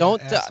 Gingerbread, you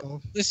Don't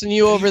asshole. listen,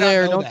 you over not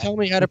there. know Don't that? tell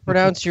me how to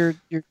pronounce your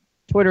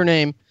Twitter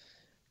name.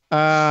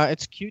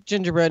 It's Cute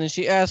Gingerbread, and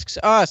she asks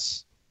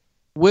us,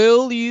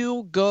 will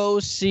you go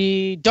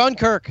see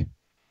Dunkirk?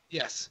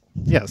 Yes.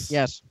 Yes.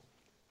 Yes.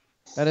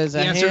 That is The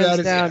a answer to hands that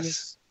is down.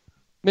 yes.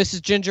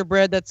 Mrs.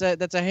 Gingerbread, that's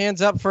a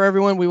hands up for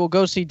everyone. We will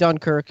go see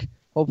Dunkirk.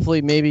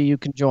 Hopefully, maybe you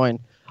can join.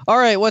 All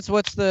right, what's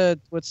the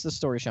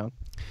story, Sean?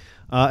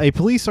 A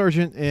police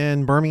sergeant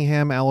in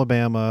Birmingham,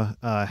 Alabama,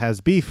 has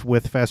beef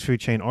with fast food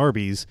chain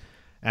Arby's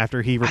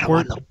after he reported. I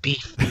don't want no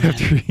beef.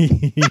 After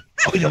he,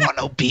 Oh, you don't want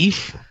no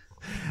beef?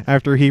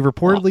 after he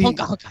reportedly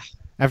Oh,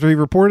 after he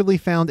reportedly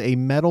found a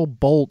metal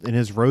bolt in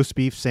his roast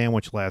beef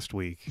sandwich last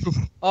week.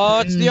 Oh,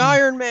 it's the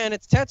Iron Man.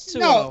 It's Tetsuo.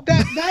 No,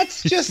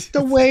 that's just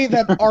the way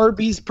that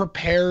Arby's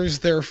prepares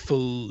their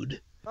food.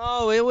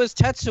 Oh, it was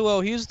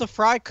Tetsuo. He was the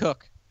fry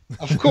cook.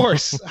 Of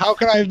course. How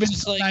could I have been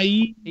Just so like-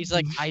 naive? He's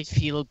like, I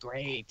feel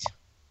great.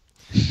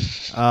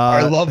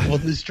 Our love will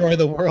destroy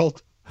the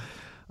world.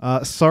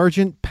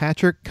 Sergeant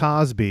Patrick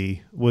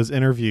Cosby was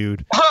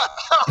interviewed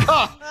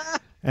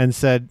and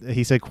said,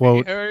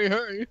 quote,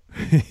 Hurry.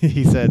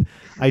 he said,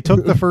 I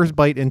took the first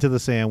bite into the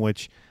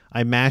sandwich.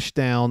 I mashed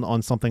down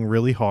on something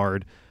really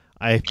hard.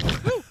 I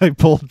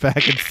pulled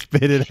back and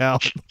spit it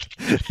out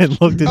and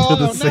looked into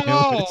the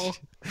sandwich.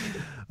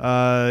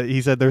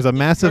 He said, there's a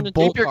massive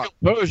bolt. Keep your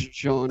composure,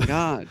 Sean.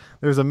 God.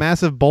 There's a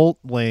massive bolt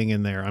laying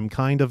in there. I'm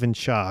kind of in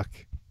shock.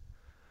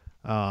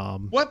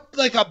 What,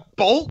 like a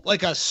bolt?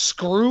 Like a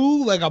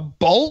screw? Like a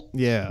bolt?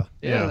 Yeah.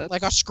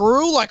 Like a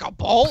screw? Like a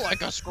bolt?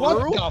 Like a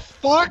screw? What the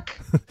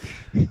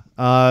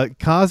fuck?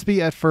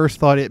 Cosby at first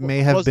thought it may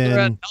have Was there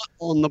a been. nut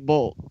on the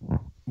bolt?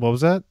 What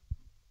was that?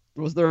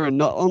 Was there a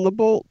nut on the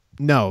bolt?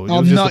 No, it I'll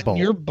was just nut a bolt.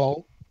 your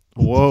bolt.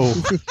 Whoa.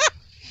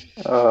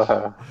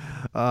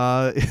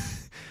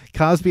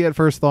 Cosby at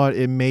first thought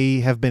it may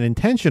have been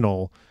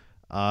intentional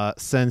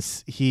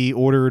since he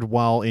ordered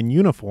while in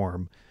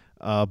uniform.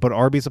 But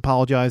Arby's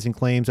apologized and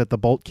claims that the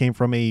bolt came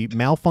from a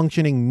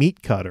malfunctioning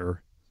meat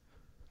cutter.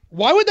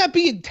 Why would that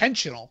be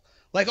intentional?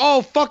 Like,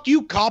 oh, fuck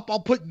you, cop. I'll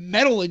put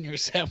metal in your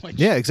sandwich.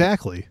 Yeah,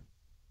 exactly.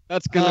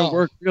 That's going to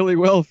work really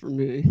well for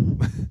me.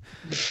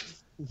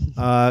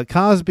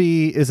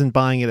 Cosby isn't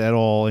buying it at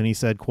all, and he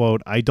said,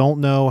 quote, "I don't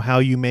know how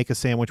you make a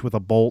sandwich with a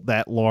bolt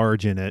that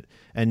large in it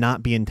and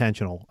not be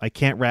intentional. I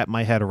can't wrap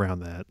my head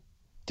around that."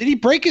 Did he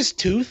break his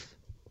tooth?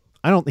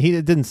 He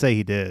didn't say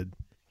he did.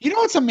 You know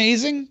what's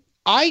amazing?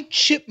 I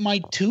chipped my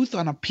tooth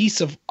on a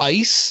piece of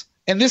ice,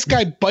 and this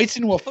guy bites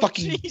into a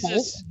fucking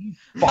Jesus.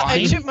 bolt.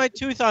 I chipped my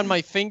tooth on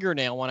my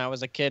fingernail when I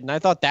was a kid, and I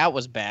thought that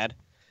was bad.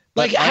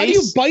 Like, how do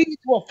you bite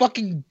into a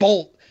fucking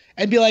bolt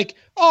and be like,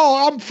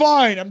 oh, I'm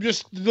fine, I'm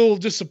just a little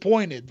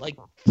disappointed? Like,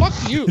 fuck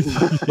you.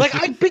 Like,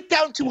 I bit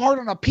down too hard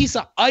on a piece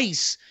of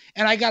ice,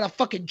 and I got a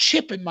fucking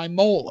chip in my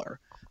molar.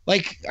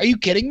 Like, are you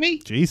kidding me?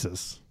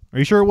 Jesus. Are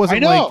you sure it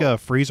wasn't like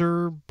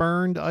freezer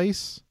burned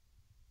ice?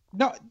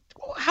 No.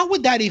 How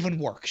would that even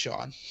work,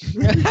 Sean?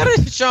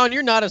 Sean,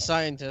 you're not a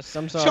scientist.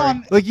 I'm sorry.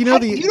 Sean, like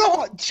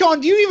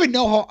Sean, do you even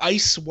know how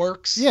ice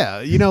works? Yeah,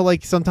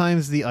 like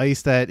sometimes the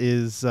ice that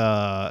is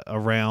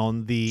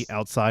around the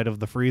outside of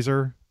the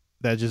freezer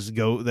that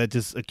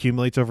just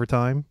accumulates over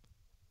time.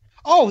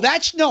 Oh,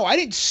 I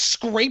didn't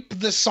scrape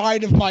the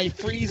side of my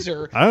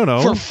freezer I don't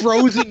know. for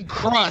frozen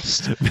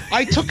crust.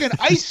 I took an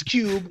ice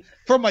cube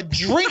from a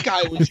drink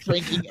I was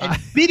drinking and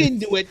bit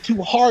into it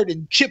too hard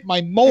and chipped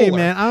my molar. Hey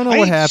man, I don't know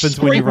what happens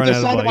when you run out of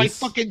ice. The side of my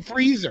fucking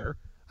freezer.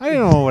 I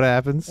don't know what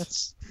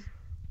happens.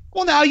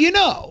 Well, now you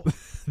know.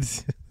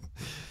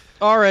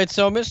 All right,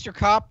 so Mr.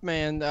 Cop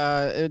Man,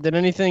 did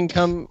anything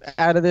come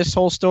out of this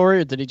whole story,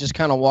 or did he just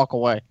kind of walk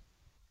away?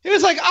 He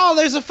was like, oh,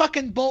 there's a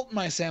fucking bolt in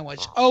my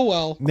sandwich. Oh,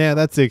 well. Yeah,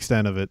 that's the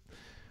extent of it.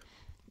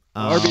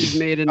 Arby's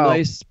made a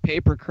nice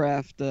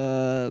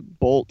papercraft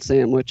bolt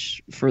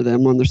sandwich for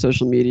them on their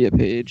social media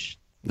page.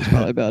 That's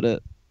probably about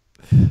it.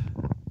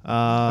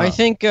 I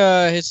think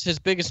his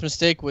biggest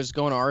mistake was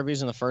going to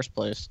Arby's in the first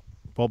place.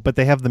 Well, but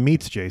they have the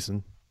meats,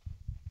 Jason.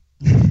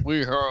 We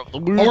have the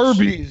meats.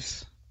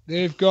 Arby's.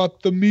 They've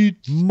got the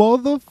meat.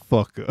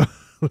 Motherfucker.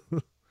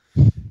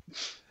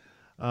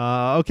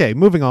 Okay,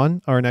 moving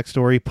on. Our next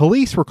story.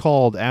 Police were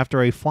called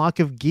after a flock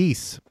of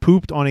geese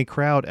pooped on a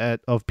crowd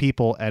of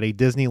people at a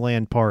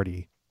Disneyland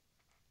party.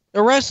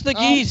 Arrest the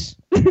geese.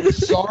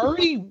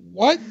 Sorry?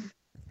 What?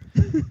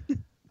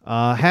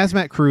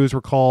 Hazmat crews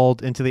were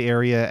called into the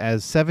area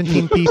as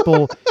 17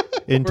 people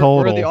in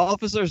total. Were the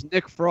officers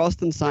Nick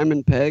Frost and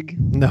Simon Pegg?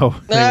 No.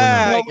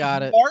 I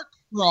got it. Mark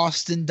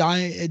Frost and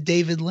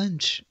David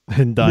Lynch.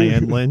 And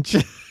Diane Lynch.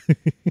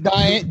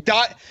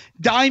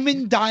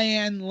 Diamond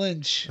Diane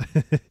Lynch.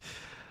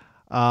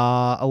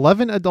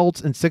 11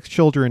 adults and 6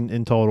 children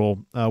in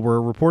total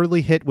were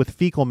reportedly hit with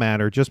fecal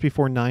matter just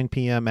before 9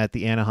 p.m. at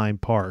the Anaheim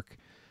Park.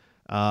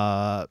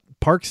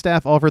 Park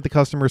staff offered the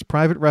customers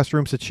private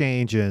restrooms to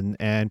change in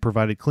and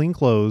provided clean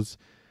clothes.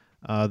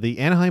 The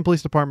Anaheim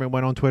Police Department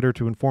went on Twitter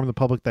to inform the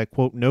public that,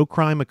 quote, no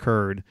crime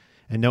occurred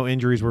and no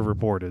injuries were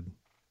reported.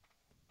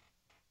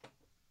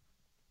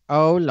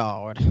 Oh,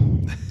 Lord.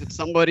 Did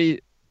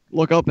somebody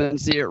look up and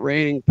see it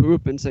raining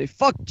poop and say,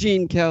 fuck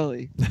Gene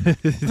Kelly?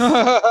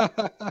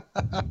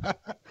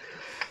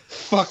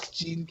 Fuck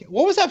Gene Kelly.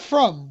 What was that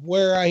from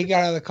where he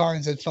got out of the car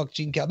and said, fuck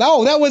Gene Kelly?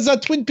 Oh, that was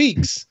Twin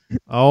Peaks.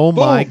 Oh,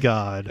 my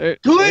God. There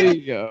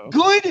you go.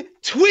 Good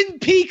Twin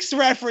Peaks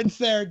reference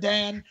there,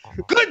 Dan.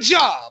 Good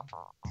job.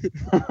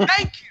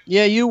 Thank you.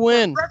 Yeah, you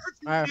win.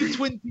 Referencing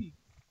Twin Peaks.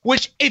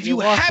 Which, if you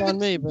lost haven't on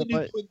me, seen the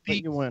new Twin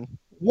Peaks, you win.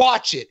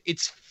 Watch it.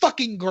 It's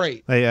fucking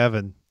great. Hey,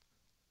 Evan.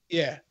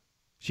 Yeah.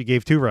 She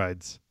gave 2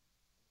 rides.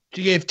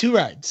 She gave 2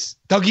 rides.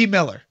 Dougie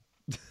Miller.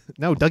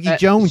 No, Dougie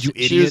Jones, you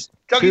idiot.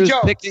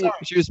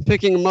 She was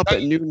picking him up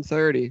at noon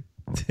 30.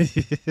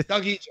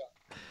 Dougie Jones.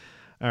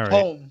 All right.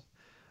 Home.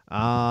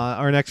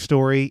 Our next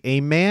story. A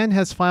man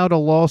has filed a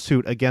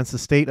lawsuit against the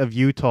state of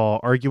Utah,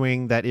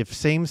 arguing that if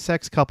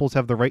same-sex couples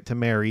have the right to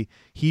marry,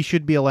 he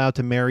should be allowed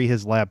to marry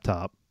his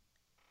laptop.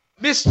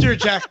 Mr.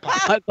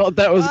 Jackpot. I thought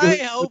that was I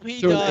hope he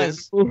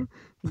does.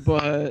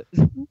 But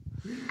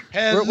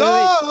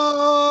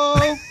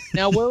hello.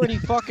 Now, where would he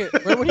fuck it?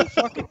 Where would he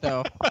fuck it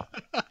though?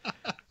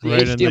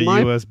 Right in the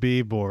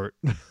USB port.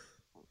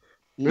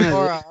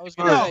 I was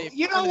gonna say,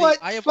 you know what?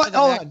 Hold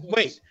on,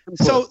 wait.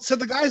 So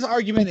the guy's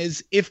argument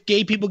is, if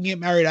gay people can get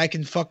married, I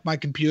can fuck my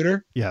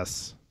computer.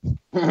 Yes.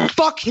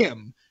 Fuck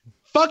him.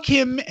 Fuck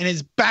him and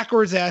his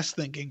backwards ass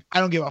thinking. I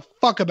don't give a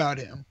fuck about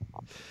him.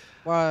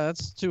 Wow,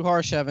 that's too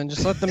harsh, Evan.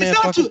 Just let the man It's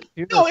not fuck too, his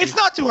computer. no, it's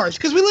not too harsh,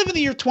 because we live in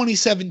the year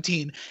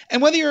 2017,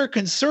 and whether you're a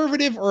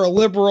conservative or a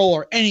liberal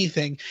or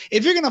anything,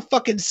 if you're gonna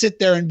fucking sit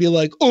there and be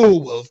like, oh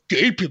well, if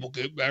gay people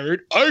get married,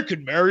 I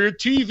can marry a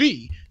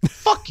TV.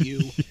 Fuck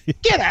you.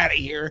 Get out of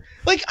here.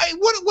 Like,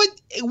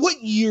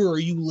 what year are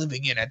you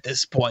living in at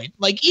this point?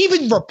 Like,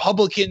 even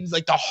Republicans,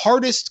 like the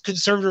hardest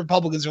conservative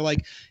Republicans, are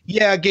like,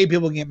 yeah, gay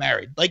people can get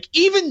married. Like,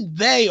 even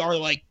they are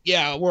like,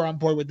 yeah, we're on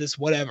board with this,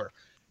 whatever.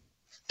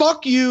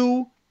 fuck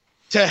you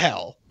to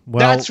hell.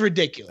 Well, That's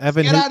ridiculous.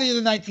 Evan, Get out of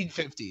the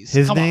 1950s.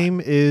 His Come name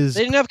on. is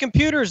They didn't have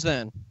computers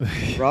then.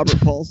 Robert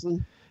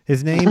Paulson.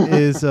 His name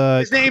is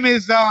His name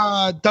is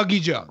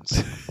Dougie Jones.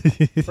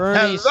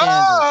 Bernie Sanders.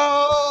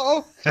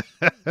 Hello,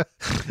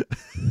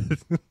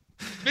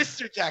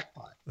 Mr.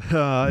 Jackpot.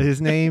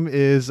 His name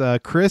is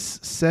Chris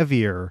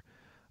Sevier,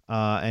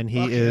 and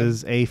he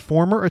is a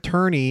former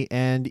attorney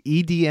and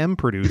EDM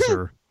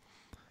producer.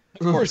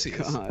 Of course he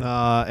is.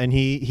 And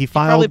he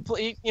filed.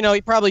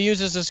 He probably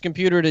uses his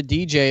computer to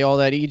DJ all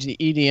that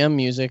EDM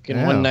music.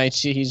 And one night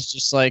he's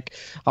just like,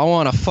 I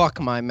want to fuck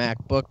my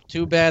MacBook.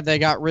 Too bad they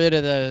got rid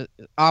of the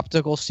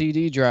optical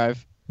CD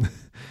drive.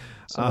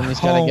 So then he's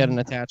got to get an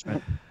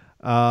attachment.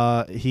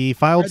 He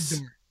filed.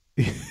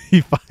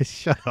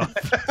 Shut up.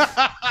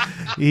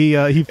 He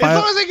As long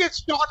filed. as I get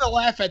Sean to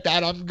laugh at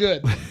that, I'm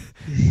good.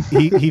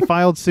 He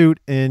filed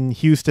suit in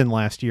Houston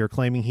last year,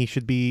 claiming he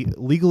should be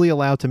legally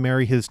allowed to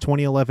marry his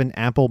 2011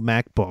 Apple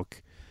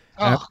MacBook.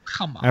 Oh,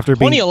 come on. After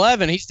being,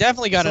 2011, he's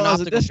definitely got an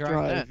optical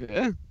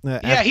drive.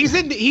 Yeah, he's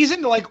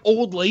into like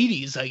old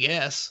ladies, I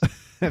guess.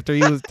 After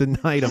he was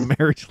denied a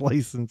marriage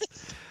license.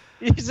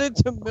 He's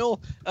into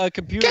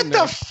computer. Get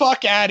the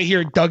fuck out of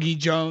here, Dougie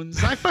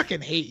Jones. I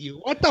fucking hate you.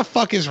 What the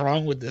fuck is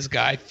wrong with this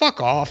guy? Fuck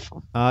off.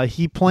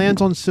 He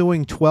plans on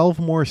suing 12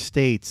 more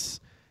states.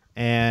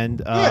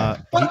 And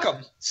fuck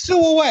him. Sue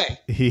away.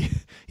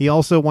 He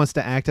also wants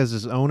to act as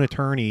his own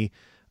attorney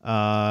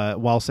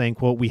while saying,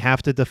 quote, we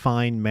have to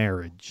define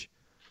marriage.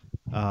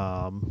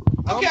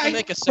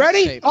 Okay,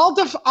 ready?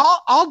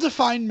 I'll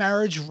define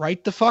marriage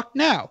right the fuck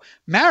now.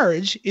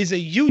 Marriage is a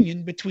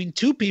union between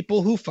two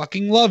people who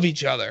fucking love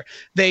each other.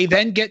 They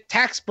then get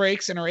tax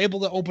breaks and are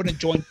able to open a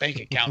joint bank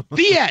account.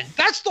 The end.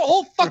 That's the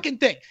whole fucking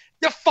thing.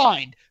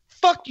 Defined.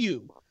 Fuck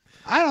you.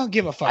 I don't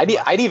give a fuck.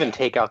 I'd even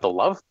take out the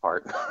love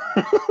part.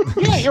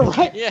 Yeah, you're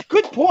right. Yeah.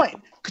 Good point.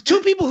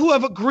 Two people who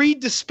have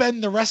agreed to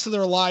spend the rest of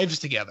their lives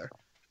together.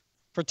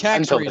 For tax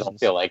Until reasons. they don't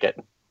feel like it.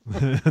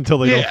 Until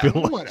they don't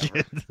feel like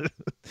it.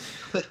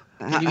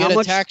 Can you get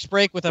a tax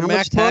break with a MacBook? How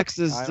much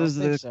taxes does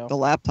the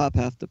laptop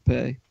have to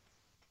pay?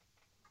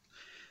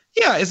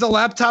 Yeah, is the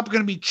laptop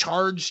going to be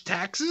charged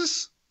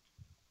taxes?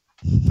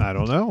 I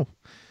don't know.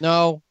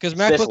 No, because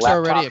MacBooks are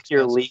already expensive.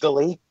 Here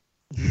legally.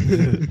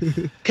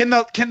 Can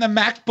the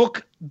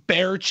MacBook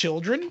bear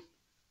children?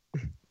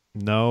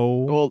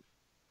 No. Well,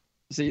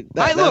 see,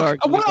 that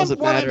argument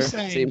doesn't matter.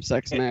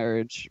 Same-sex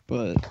marriage,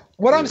 but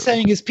what I'm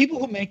saying is, people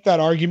who make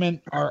that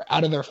argument are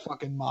out of their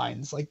fucking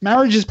minds. Like,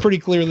 marriage is pretty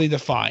clearly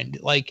defined.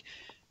 Like,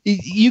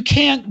 you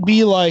can't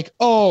be like,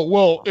 oh,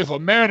 well, if a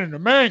man and a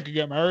man can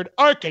get married,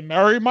 I can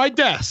marry my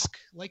desk.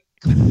 Like,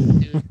 come on,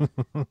 dude.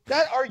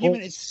 That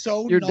argument is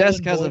so. Your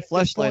desk has a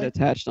flashlight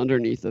attached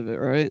underneath of it,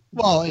 right?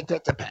 Well, it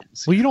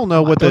depends. Well, you don't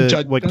know what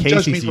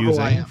case he's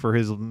using for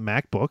his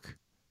MacBook.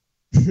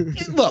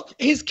 Look,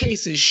 his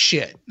case is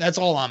shit. That's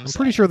all I'm saying.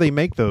 Pretty sure they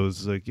make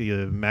those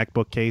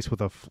MacBook case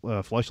with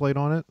a flashlight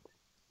on it.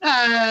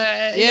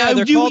 Yeah,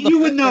 you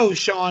would know,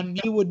 Sean.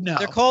 You would know.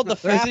 They're called the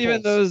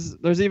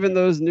There's even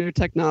those new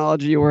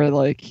technology where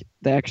like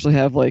they actually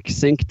have like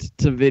synced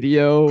to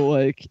video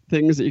like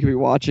things that you can be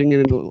watching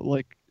and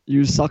like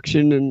use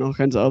suction and all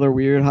kinds of other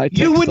weird high tech.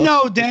 You would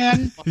stuff. know,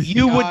 Dan.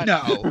 You would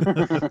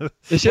know.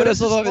 They should have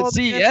stuff at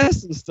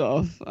CES and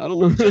stuff. I don't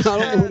know. I don't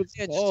know what it's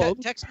called.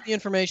 Just text me the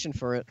information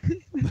for it.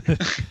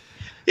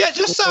 Yeah,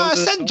 just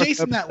send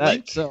Jason that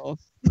link.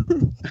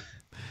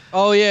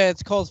 Oh yeah,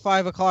 it's called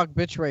 5 o'clock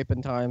bitch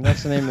raping time.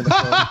 That's the name of the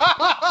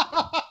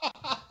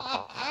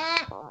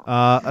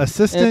show.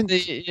 Assistant.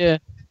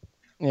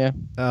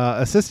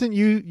 Assistant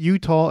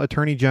Utah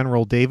Attorney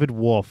General David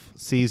Wolf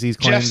sees these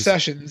claims. Jeff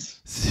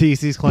Sessions sees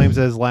these claims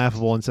as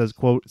laughable and says,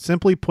 "quote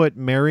Simply put,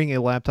 marrying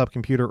a laptop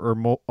computer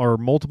or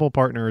multiple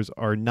partners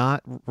are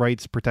not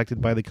rights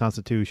protected by the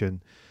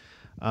Constitution."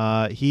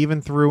 He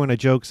even threw in a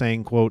joke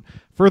saying, "quote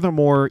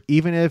Furthermore,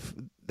 even if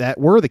that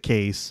were the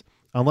case,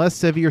 unless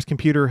Sevier's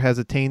computer has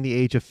attained the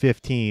age of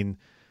 15,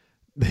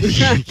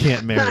 you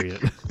can't marry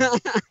it."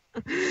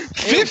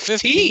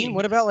 15?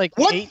 What about like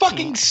what 18?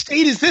 fucking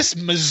state is this?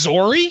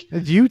 Missouri?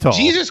 It's Utah.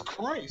 Jesus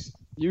Christ.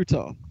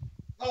 Utah.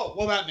 Oh,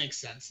 well, that makes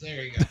sense.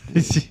 There you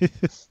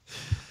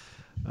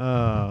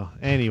go.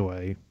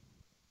 Anyway.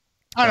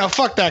 I don't know.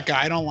 Fuck that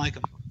guy. I don't like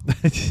him.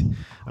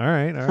 All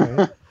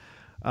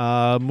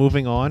right.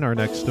 Moving on. Our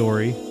next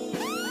story.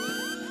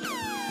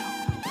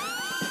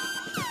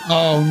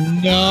 Oh,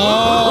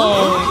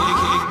 no.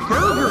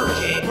 Burger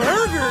King.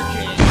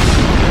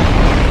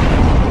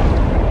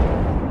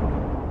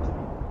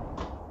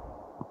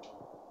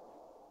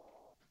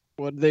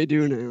 What do they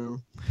do now?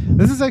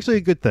 This is actually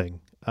a good thing.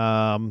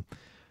 The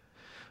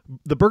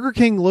Burger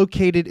King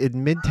located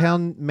in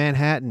Midtown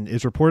Manhattan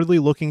is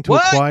reportedly looking to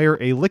acquire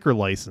a liquor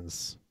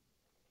license.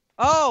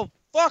 Oh,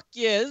 fuck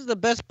yeah. This is the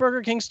best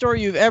Burger King store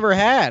you've ever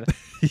had.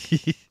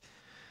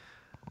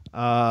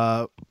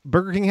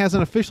 Burger King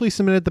hasn't officially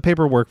submitted the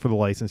paperwork for the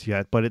license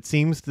yet, but it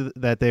seems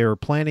that they are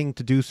planning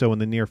to do so in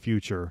the near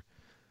future.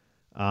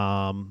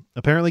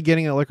 Apparently,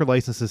 getting a liquor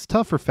license is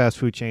tough for fast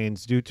food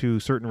chains due to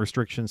certain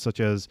restrictions, such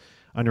as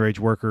underage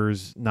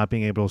workers not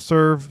being able to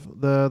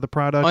serve the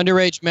product,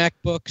 underage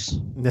MacBooks,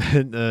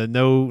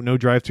 no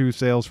drive-through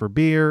sales for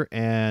beer,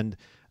 and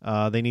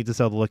they need to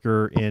sell the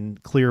liquor in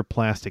clear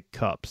plastic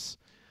cups.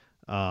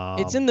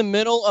 It's in the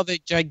middle of a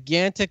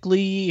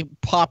gigantically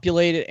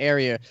populated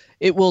area.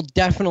 It will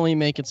definitely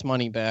make its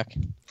money back.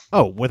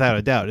 Oh, without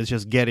a doubt. It's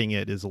just getting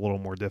it is a little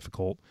more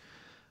difficult.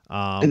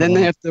 And then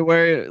they have to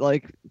worry,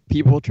 like,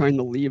 people trying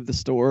to leave the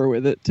store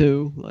with it,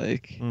 too.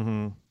 Like,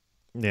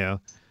 yeah.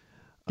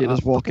 You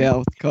just walk out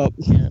with the cup.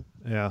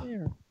 Yeah.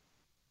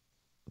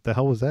 What the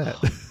hell was that?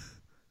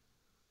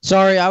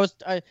 Sorry,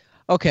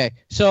 okay.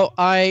 So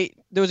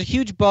there was a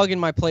huge bug in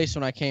my place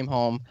when I came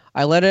home.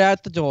 I let it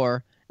out the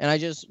door, and I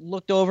just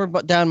looked over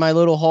down my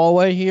little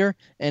hallway here,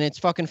 and it's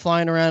fucking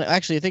flying around.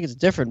 Actually, I think it's a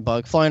different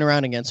bug flying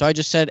around again. So I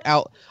just said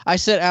out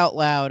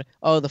loud,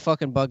 "Oh, the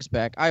fucking bug's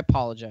back." I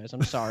apologize.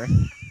 I'm sorry.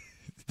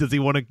 Does he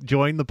want to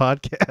join the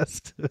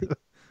podcast?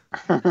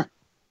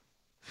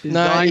 He's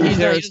dying to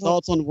share his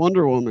thoughts on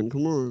Wonder Woman.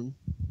 Come on.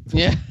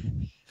 Yeah.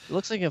 It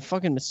looks like a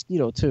fucking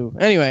mosquito, too.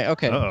 Anyway,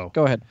 okay.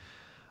 Go ahead.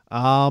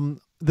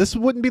 This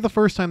wouldn't be the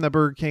first time that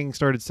Burger King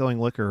started selling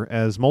liquor,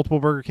 as multiple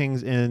Burger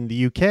Kings in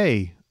the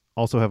UK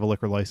also have a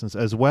liquor license,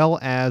 as well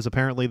as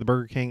apparently the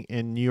Burger King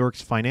in New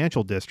York's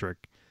financial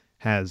district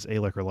has a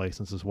liquor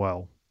license as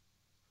well.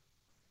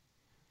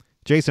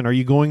 Jason, are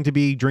you going to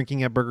be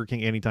drinking at Burger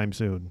King anytime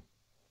soon?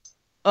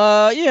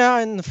 Yeah,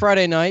 in the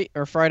Friday night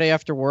or Friday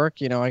after work,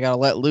 I gotta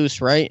let loose,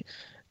 right?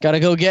 Gotta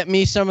go get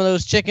me some of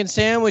those chicken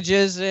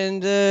sandwiches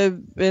and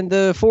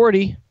the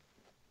 40.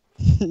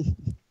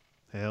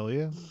 Hell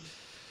yeah.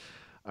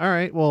 All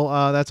right,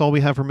 well, that's all we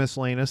have for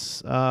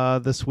miscellaneous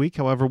this week.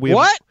 However, we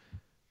What?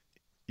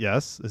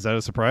 Yes, is that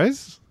a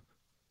surprise?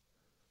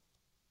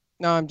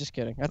 No, I'm just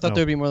kidding. I thought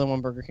there'd be more than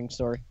one Burger King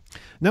story.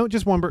 No,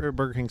 just one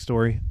Burger King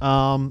story.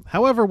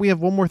 However, we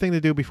have one more thing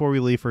to do before we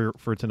leave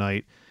for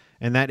tonight,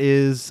 and that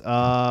is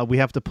we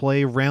have to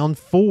play round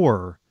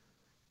 4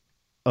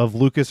 of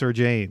Lucas or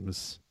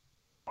James.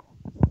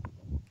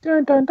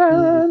 Dun, dun,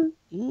 dun.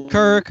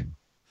 Kirk.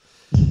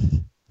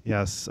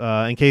 Yes.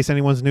 In case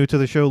anyone's new to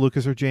the show,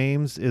 Lucas or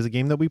James is a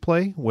game that we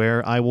play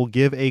where I will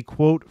give a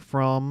quote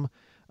from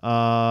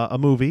a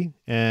movie,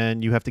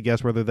 and you have to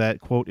guess whether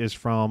that quote is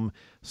from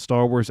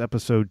Star Wars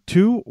Episode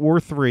 2 or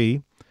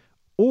 3,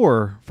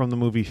 or from the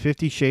movie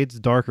 50 Shades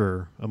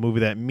Darker, a movie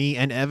that me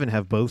and Evan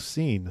have both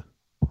seen.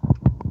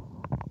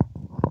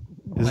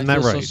 Isn't that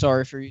right? I'm so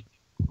sorry for you.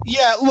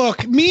 Yeah,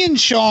 look, me and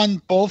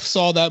Sean both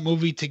saw that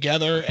movie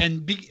together,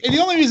 and the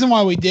only reason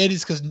why we did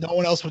is because no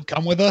one else would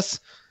come with us.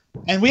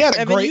 And we had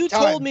a Evan, great you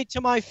time. told me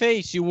to my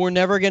face you were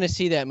never going to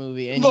see that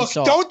movie, and look, you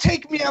saw don't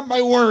take me at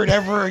my word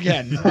ever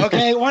again.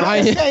 Okay, when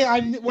I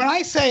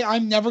say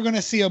I'm never going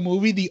to see a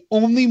movie, the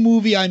only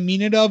movie I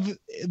mean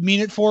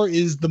it for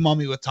is The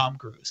Mummy with Tom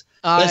Cruise.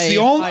 That's the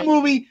only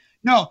movie.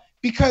 No,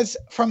 because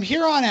from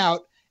here on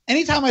out,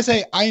 anytime I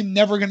say I'm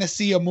never going to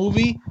see a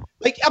movie,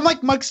 I'm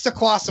like Mike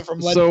Stacklasa from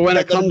Legend. So when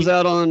it comes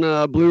out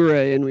on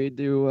Blu-ray and we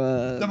do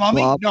The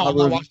Mummy, no, I'm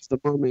not watching The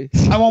Mummy.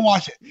 I won't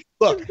watch it.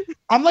 Look,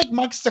 I'm like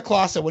Mike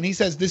Stacklasa when he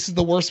says this is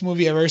the worst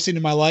movie I've ever seen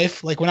in my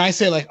life. Like when I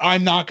say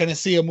I'm not going to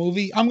see a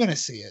movie, I'm going to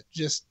see it,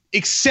 just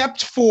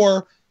except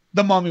for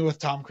The Mummy with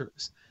Tom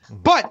Cruise.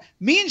 But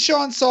me and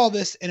Sean saw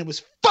this and it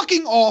was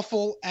fucking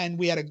awful, and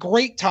we had a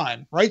great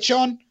time, right,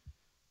 Sean?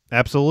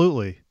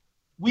 Absolutely.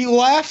 We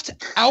laughed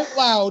out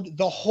loud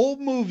the whole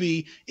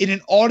movie in an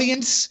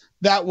audience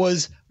that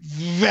was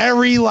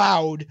very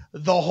loud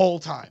the whole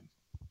time.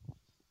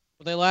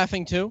 Were they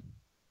laughing too?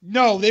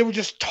 No, they were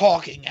just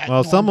talking.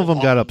 Well, some of them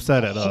got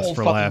upset at us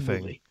for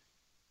laughing. Movie.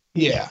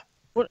 Yeah.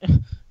 What?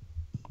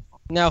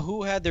 Now,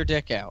 who had their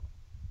dick out?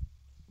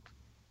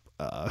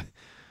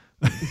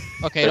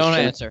 Okay, don't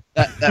answer.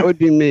 That would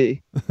be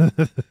me.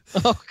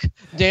 Oh,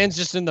 Dan's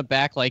just in the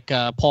back like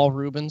Paul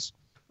Rubens.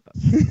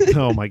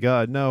 Oh my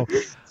God, no.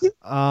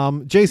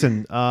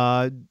 Jason,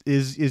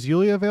 is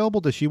Yulia available?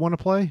 Does she want to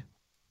play?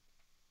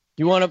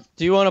 Do you want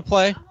to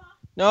play?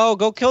 No,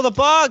 go kill the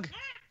bug.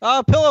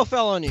 A pillow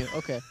fell on you.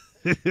 Okay.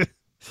 Is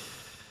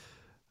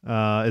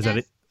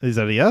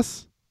that a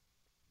yes?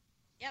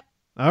 Yep.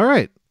 All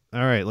right.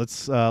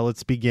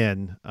 Let's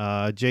begin.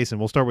 Jason,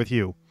 we'll start with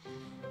you.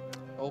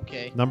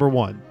 Okay. Number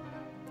 1.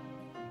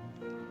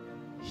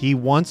 He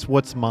wants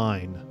what's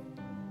mine.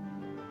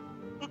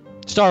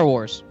 Star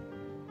Wars.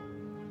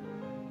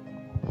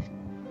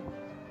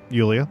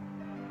 Yulia.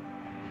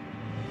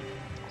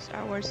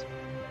 Star Wars.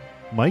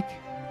 Mike.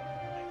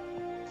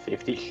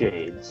 50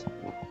 Shades.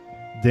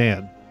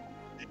 Dan.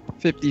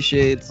 50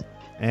 Shades.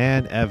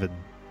 And Evan.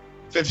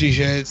 50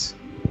 Shades.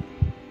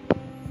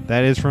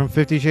 That is from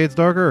 50 Shades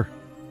Darker.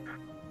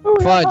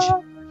 Fudge.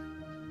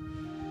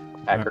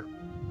 Hacker.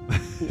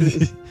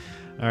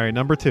 All right,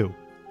 number 2.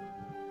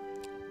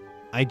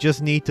 I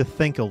just need to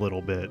think a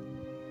little bit.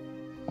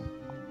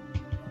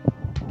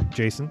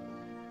 Jason.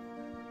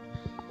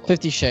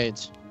 50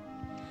 Shades.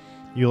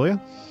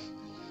 Yulia.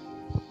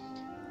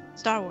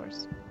 Star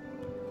Wars.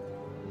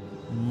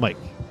 Mike.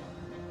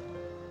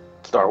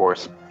 Star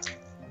Wars.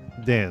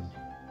 Dan.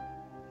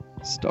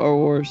 Star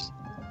Wars.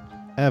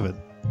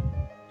 Evan.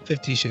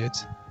 50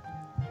 Shades.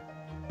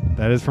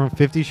 That is from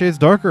 50 Shades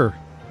Darker.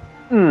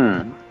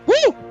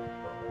 Woo!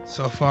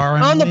 So far,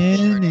 On I'm the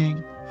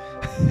winning.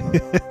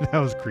 That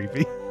was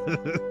creepy.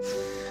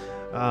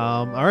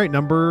 All right,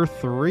 number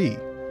 3.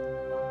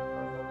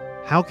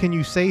 How can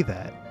you say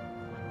that?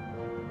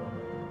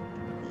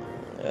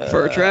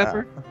 Fur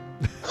Trapper.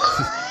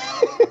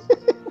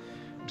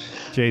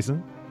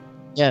 Jason.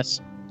 Yes.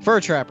 Fur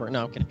Trapper.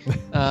 No, I'm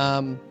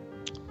kidding.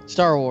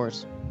 Star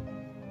Wars.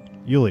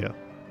 Yulia.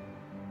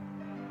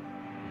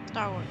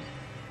 Star Wars.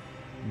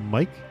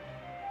 Mike.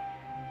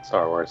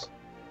 Star Wars.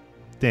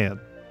 Dan.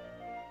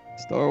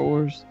 Star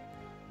Wars.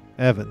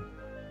 Evan.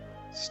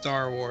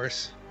 Star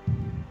Wars.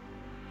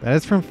 That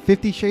is from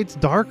 50 Shades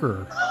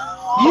Darker.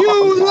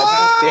 You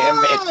lie!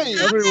 Damn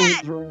it.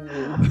 Everyone's wrong.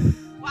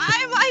 Why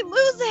am I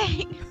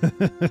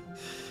losing?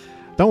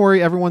 Don't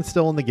worry, everyone's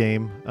still in the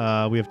game.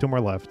 We have 2 more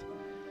left.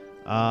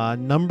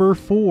 Number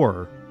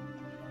 4.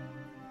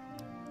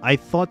 I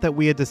thought that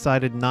we had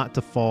decided not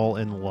to fall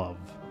in love.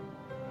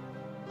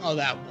 Oh,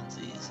 that one's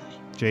easy.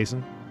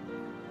 Jason.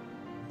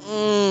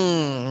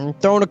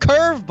 Throwing a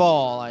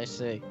curveball, I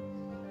see.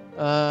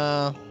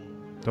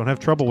 Don't have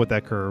trouble with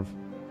that curve.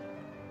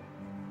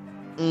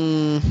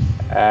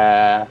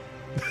 I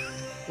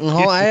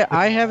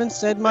haven't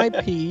said my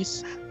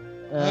piece.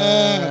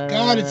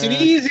 God, it's an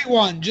easy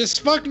one.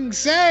 Just fucking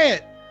say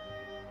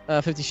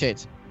it. 50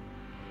 Shades.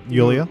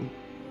 Yulia.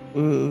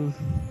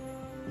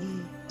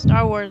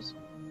 Star Wars.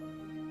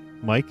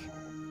 Mike.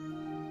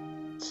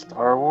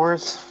 Star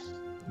Wars.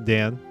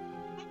 Dan.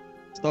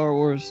 Star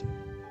Wars.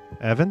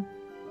 Evan.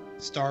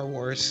 Star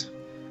Wars.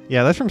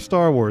 Yeah, that's from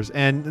Star Wars.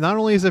 And not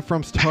only is it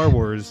from Star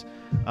Wars,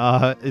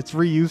 it's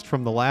reused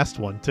from the last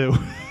one, too.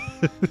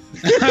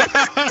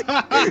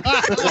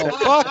 Oh,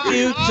 fuck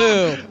you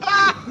too.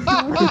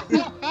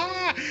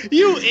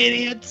 You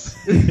idiots.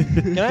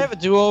 Can I have a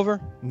do-over?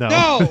 No.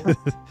 No.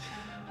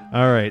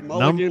 All right.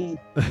 Mulligan.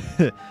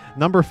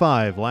 Number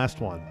 5,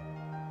 last one.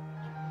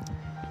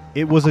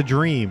 It was a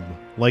dream,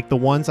 like the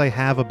ones I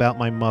have about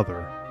my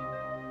mother.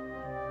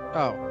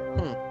 Oh.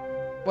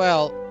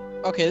 Well,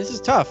 okay, this is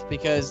tough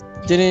because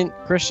didn't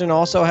Christian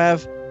also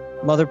have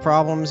mother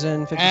problems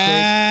in 50 Shades?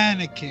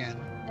 Anakin.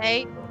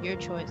 Hey, your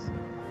choice.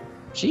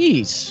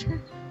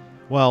 Jeez.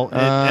 Well,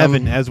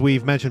 Evan, as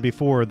we've mentioned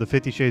before, the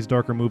 50 Shades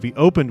Darker movie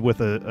opened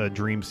with a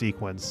dream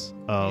sequence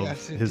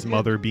of his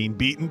mother being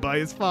beaten by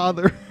his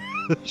father.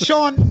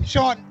 Sean,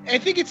 I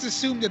think it's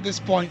assumed at this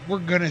point we're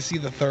gonna see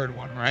the third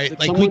one, right? Did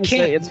like we someone can't.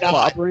 say it's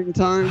clobbering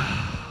time.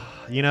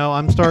 You know,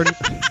 I'm starting.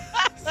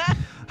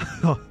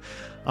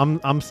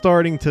 I'm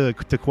starting to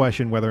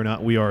question whether or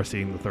not we are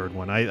seeing the third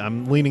one.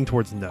 I'm leaning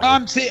towards no.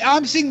 I'm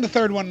seeing the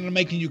third one and I'm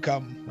making you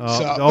come.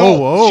 Shit. Yeah.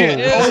 Oh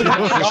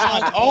my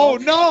God. Oh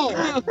no.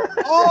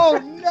 Oh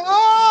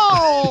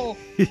no.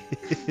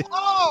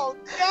 Oh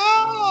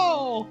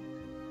no.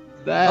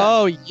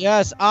 Oh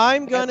yes,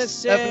 I'm gonna That's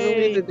say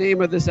definitely the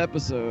name of this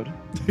episode.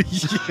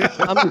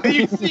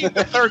 You've seen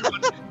the third one,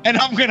 and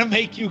I'm gonna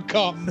make you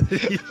come.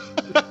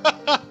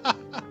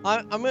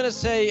 I'm gonna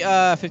say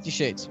 50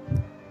 Shades.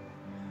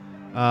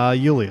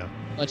 Yulia.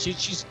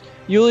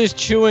 Yulia's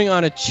chewing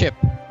on a chip.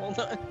 Hold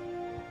on.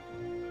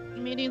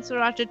 I'm eating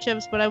sriracha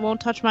chips, but I won't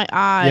touch my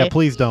eye. Yeah,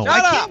 please don't.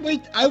 I can't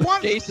wait. I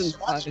want Jason's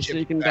eyes, so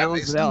you can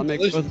balance it out and make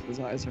both of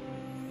his eyes hurt.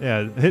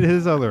 Yeah, hit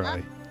his other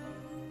eye.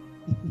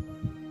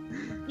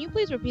 Can you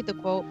please repeat the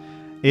quote?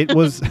 It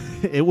was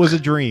a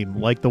dream,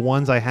 like the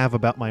ones I have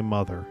about my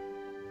mother.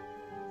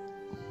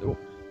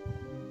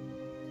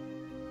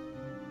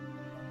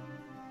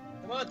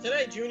 Come on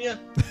today, Junior.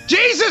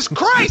 Jesus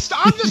Christ!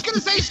 I'm just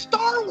gonna say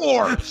Star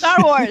Wars. Star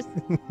Wars.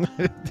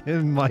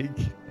 And Mike.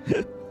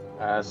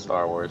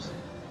 Star Wars.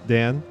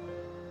 Dan.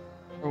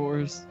 Star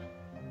Wars.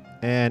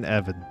 And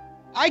Evan.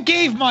 I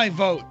gave my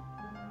vote.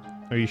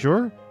 Are you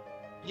sure?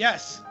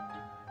 Yes.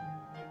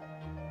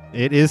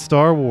 It is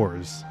Star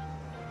Wars.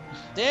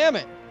 Damn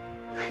it.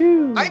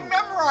 I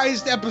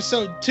memorized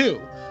episode 2.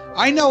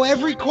 I know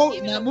every quote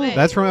in that movie.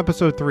 That's from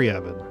episode 3,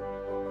 Evan.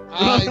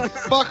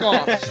 Fuck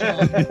off.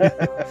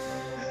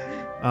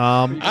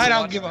 I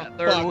don't give a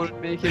third fuck.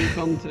 one, make him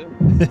come too.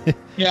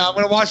 Yeah, I'm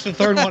gonna watch the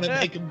third one and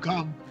make him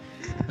come.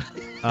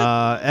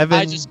 Evan.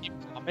 I just keep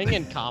coming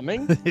and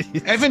coming.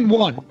 Evan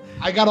won.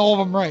 I got all of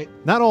them right.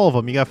 Not all of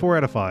them. You got 4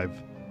 out of 5.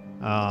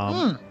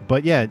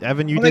 But yeah,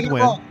 Evan, you did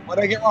win.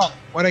 What'd I get wrong?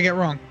 What'd I get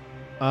wrong?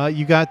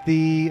 You got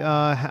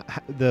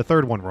the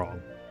third one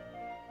wrong.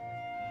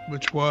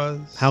 Which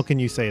was? How can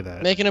you say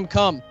that? Making him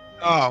come.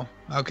 Oh,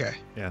 okay.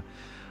 Yeah.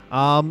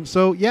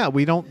 So yeah,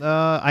 we don't.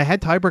 I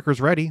had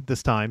tiebreakers ready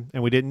this time,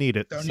 and we didn't need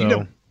it. Don't so need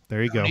 'em.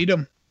 there you Don't go. need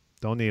 'em.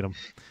 Don't need them.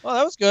 Well,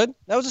 that was good.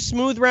 That was a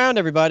smooth round,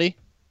 everybody.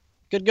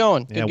 Good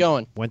going. Good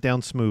going. Went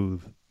down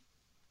smooth.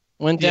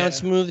 Went down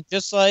smooth,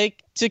 just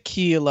like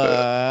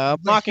tequila.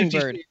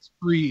 Mockingbird. 50 Shades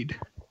Freed.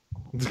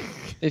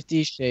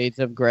 50 Shades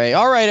of Grey.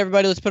 All right,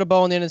 everybody, let's put a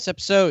bow on the end of this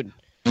episode.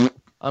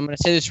 I'm going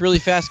to say this really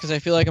fast because I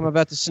feel like I'm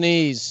about to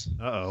sneeze.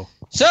 Uh-oh.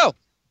 So,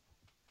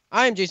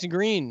 I am Jason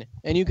Green,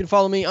 and you can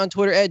follow me on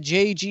Twitter at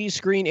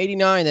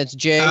JGScreen89. That's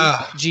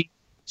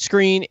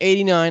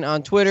JGScreen89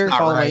 on Twitter.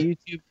 Follow my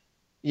YouTube.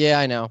 Yeah,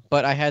 I know,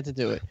 but I had to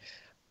do it.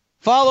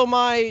 Follow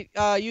my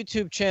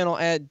YouTube channel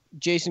at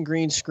Jason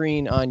Green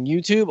Screen on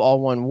YouTube,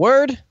 all one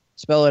word.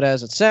 Spell it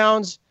as it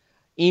sounds.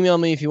 Email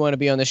me if you want to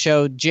be on the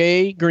show,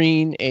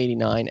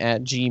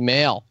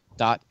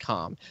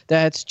 jgreen89@gmail.com.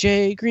 That's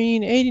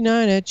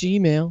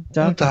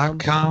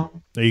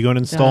jgreen89@gmail.com. Are you going to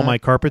install my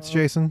carpets,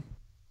 Jason?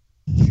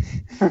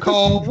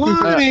 Call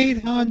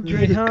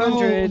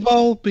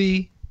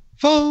 1-800-GO-VOLPE.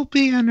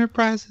 Volpe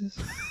Enterprises.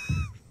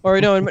 Or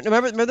no,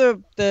 remember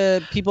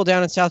the people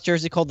down in South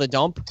Jersey called the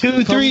Dump?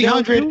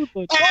 2-300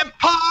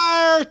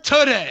 Empire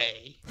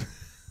Today.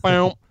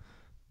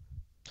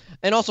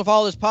 And also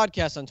follow this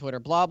podcast on Twitter,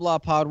 blah blah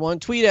pod 1.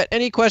 Tweet at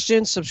any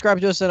questions.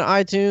 Subscribe to us on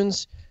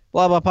iTunes,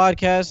 blah blah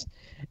podcast.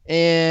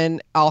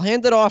 And I'll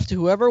hand it off to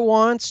whoever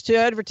wants to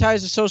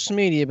advertise the social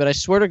media. But I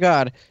swear to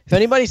God, if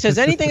anybody says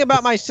anything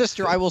about my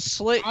sister, I will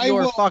slit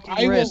your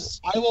fucking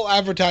wrists. I will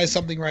advertise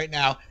something right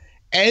now.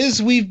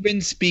 As we've been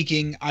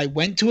speaking, I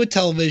went to a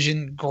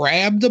television,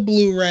 grabbed a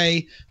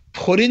Blu-ray,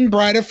 put in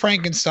Bride of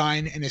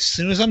Frankenstein, and as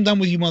soon as I'm done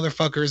with you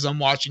motherfuckers, I'm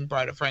watching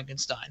Bride of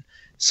Frankenstein.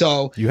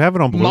 So you have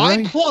it on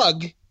Blu-ray? My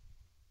plug.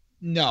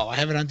 No, I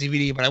have it on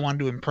DVD, but I wanted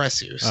to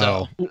impress you.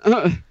 So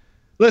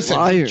listen,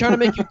 I'm trying to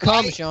make you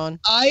come, Sean.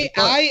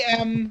 I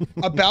am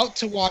about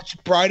to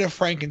watch Bride of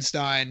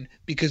Frankenstein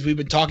because I've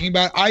been talking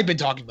about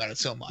it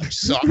so much.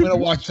 So I'm gonna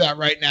watch that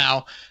right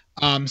now.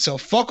 So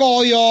fuck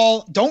all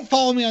y'all. Don't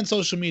follow me on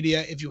social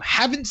media. If you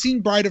haven't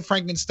seen Bride of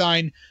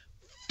Frankenstein,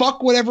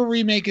 fuck whatever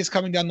remake is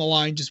coming down the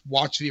line. Just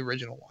watch the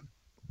original one.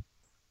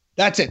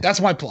 That's it. That's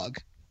my plug.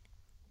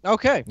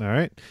 Okay. All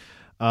right.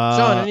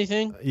 Sean,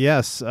 anything?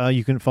 Yes.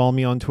 You can follow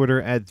me on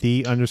Twitter at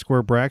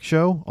 @the_Brack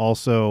Show.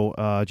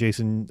 Also,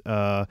 Jason,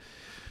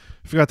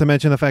 forgot to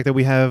mention the fact that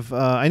we have,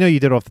 I know you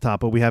did off the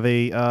top, but we have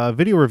a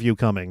video review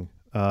coming.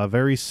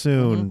 Very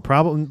soon,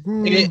 probably.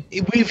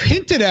 We've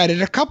hinted at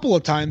it a couple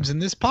of times in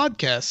this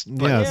podcast.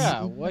 Yes.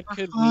 Yeah, what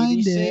could we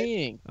be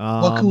saying?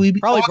 What could we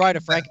be? Probably Bride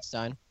of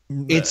Frankenstein.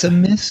 It's a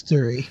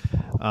mystery.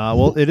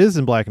 Well, it is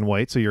in black and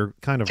white, so you're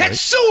kind of right.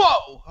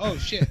 Tetsuo! Oh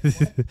shit.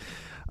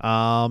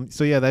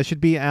 So yeah, that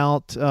should be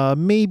out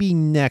maybe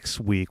next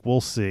week. We'll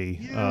see.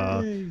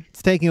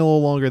 It's taking a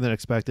little longer than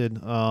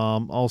expected.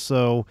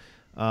 Also,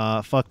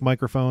 fuck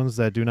microphones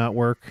that do not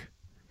work.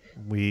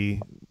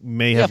 We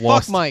may have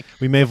lost. Mike.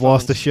 We may have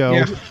lost the show.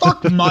 Yeah,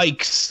 fuck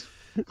mics.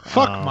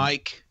 Fuck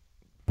Mike.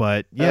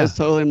 But yeah, that's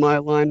totally my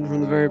line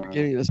from the very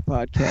beginning of this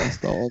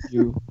podcast. All of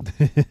you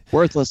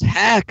worthless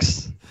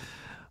hacks.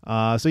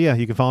 So yeah,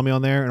 you can follow me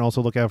on there, and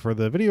also look out for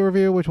the video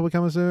review, which will be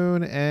coming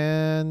soon,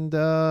 and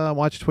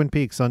watch Twin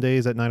Peaks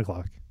Sundays at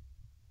 9:00.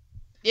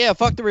 Yeah,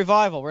 fuck the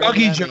revival.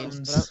 Dougie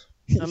Jones.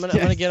 I'm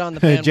gonna get on the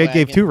bandwagon. Jake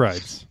gave 2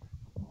 rides.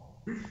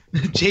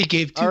 Jake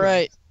gave 2. All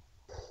right.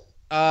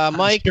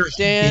 Mike,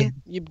 Dan,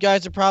 you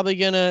guys are probably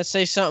gonna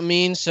say something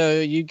mean,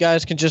 so you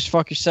guys can just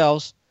fuck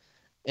yourselves.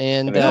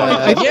 And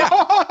I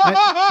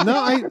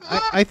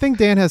think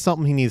Dan has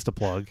something he needs to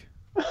plug.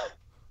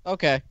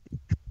 Okay.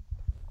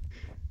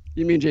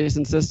 You mean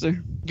Jason's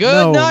sister?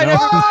 Good night,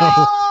 everybody.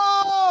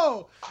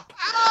 Oh!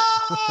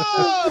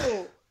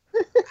 Oh!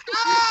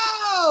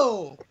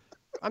 Oh!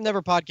 I'm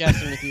never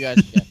podcasting with you guys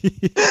again.